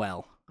doing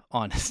well,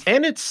 honestly.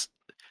 And it's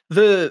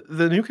the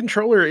new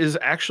controller is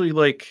actually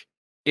like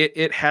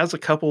it has a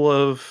couple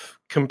of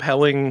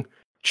compelling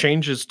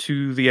changes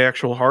to the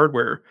actual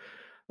hardware,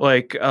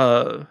 like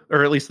or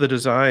at least the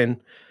design,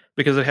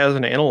 because it has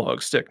an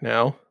analog stick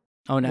now.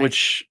 Oh, nice.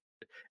 Which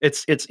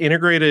it's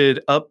integrated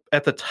up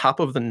at the top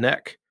of the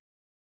neck.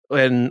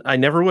 And I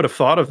never would have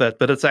thought of that,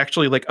 but it's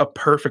actually like a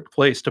perfect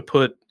place to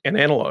put an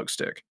analog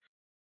stick.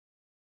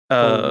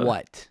 For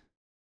what?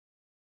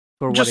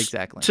 For what Just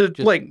exactly? to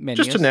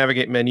just to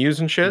navigate menus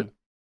and shit.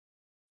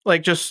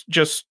 Like just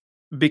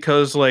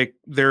because like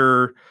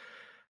the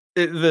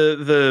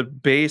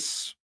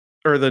bass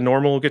or the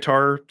normal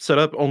guitar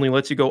setup only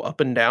lets you go up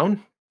and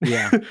down.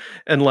 Yeah.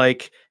 And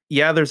like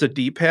yeah, there's a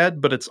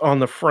D-pad, but it's on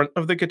the front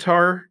of the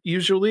guitar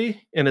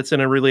usually, and it's in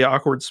a really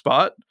awkward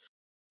spot.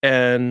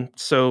 And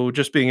so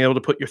just being able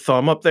to put your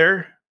thumb up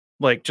there,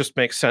 like, just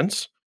makes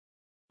sense.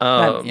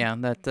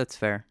 That's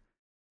fair.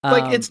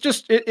 Like, it's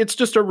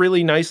just a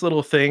really nice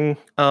little thing.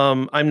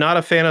 I'm not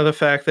a fan of the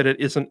fact that it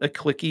isn't a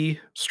clicky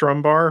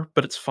strum bar,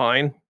 but it's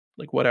fine.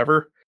 Like,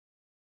 whatever.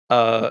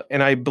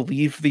 And I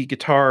believe the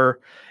guitar,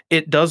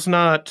 it does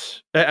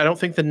not, I don't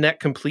think the neck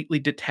completely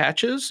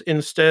detaches.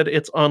 Instead,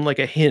 it's on like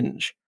a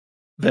hinge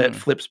that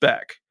flips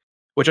back,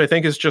 which I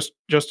think is just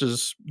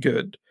as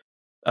good.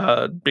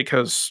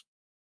 Because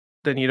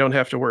then you don't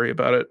have to worry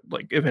about it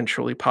like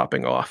eventually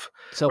popping off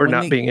So or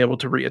not being able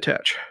to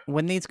reattach.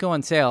 when these go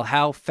on sale,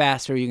 how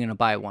fast are you going to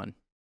buy one?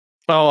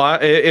 Oh,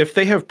 if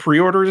they have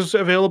pre-orders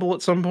available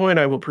at some point,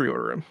 I will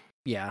pre-order them.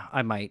 Yeah,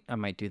 I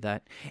might do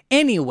that.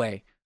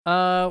 Anyway,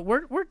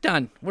 we're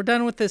done. We're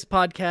done with this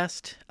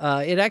podcast.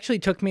 It actually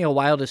took me a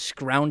while to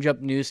scrounge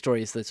up news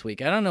stories this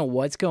week. I don't know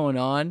what's going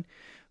on,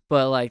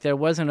 but like there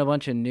wasn't a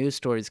bunch of news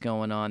stories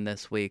going on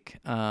this week.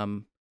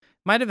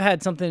 Might have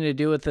had something to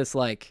do with this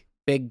like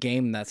big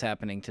game that's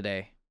happening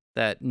today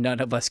that none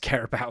of us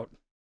care about.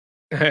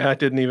 I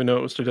didn't even know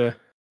it was today.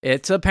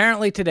 It's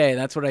apparently today.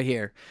 That's what I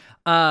hear.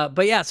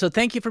 But yeah, so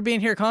thank you for being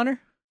here, Connor.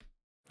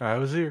 I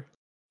was here.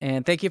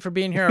 And thank you for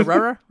being here,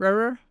 Aurora.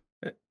 Aurora.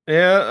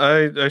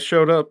 Yeah, I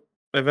showed up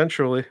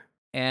eventually.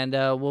 And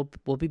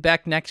we'll be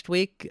back next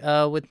week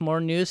with more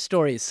news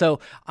stories. So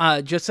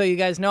just so you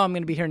guys know, I'm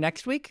going to be here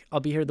next week. I'll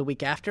be here the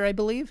week after, I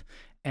believe.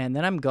 And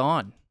then I'm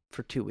gone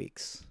for 2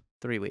 weeks,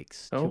 3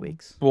 weeks, 2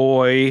 weeks.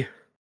 Boy.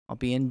 I'll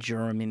be in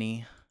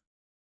Germany.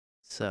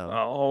 So.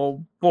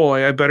 Oh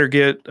boy, I better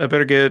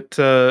get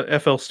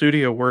FL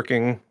Studio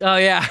working. Oh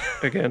yeah.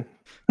 Again.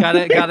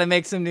 gotta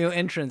make some new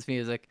entrance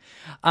music.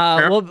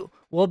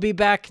 We'll be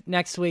back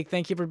next week.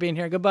 Thank you for being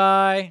here.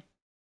 Goodbye.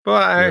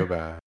 Bye.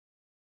 Goodbye.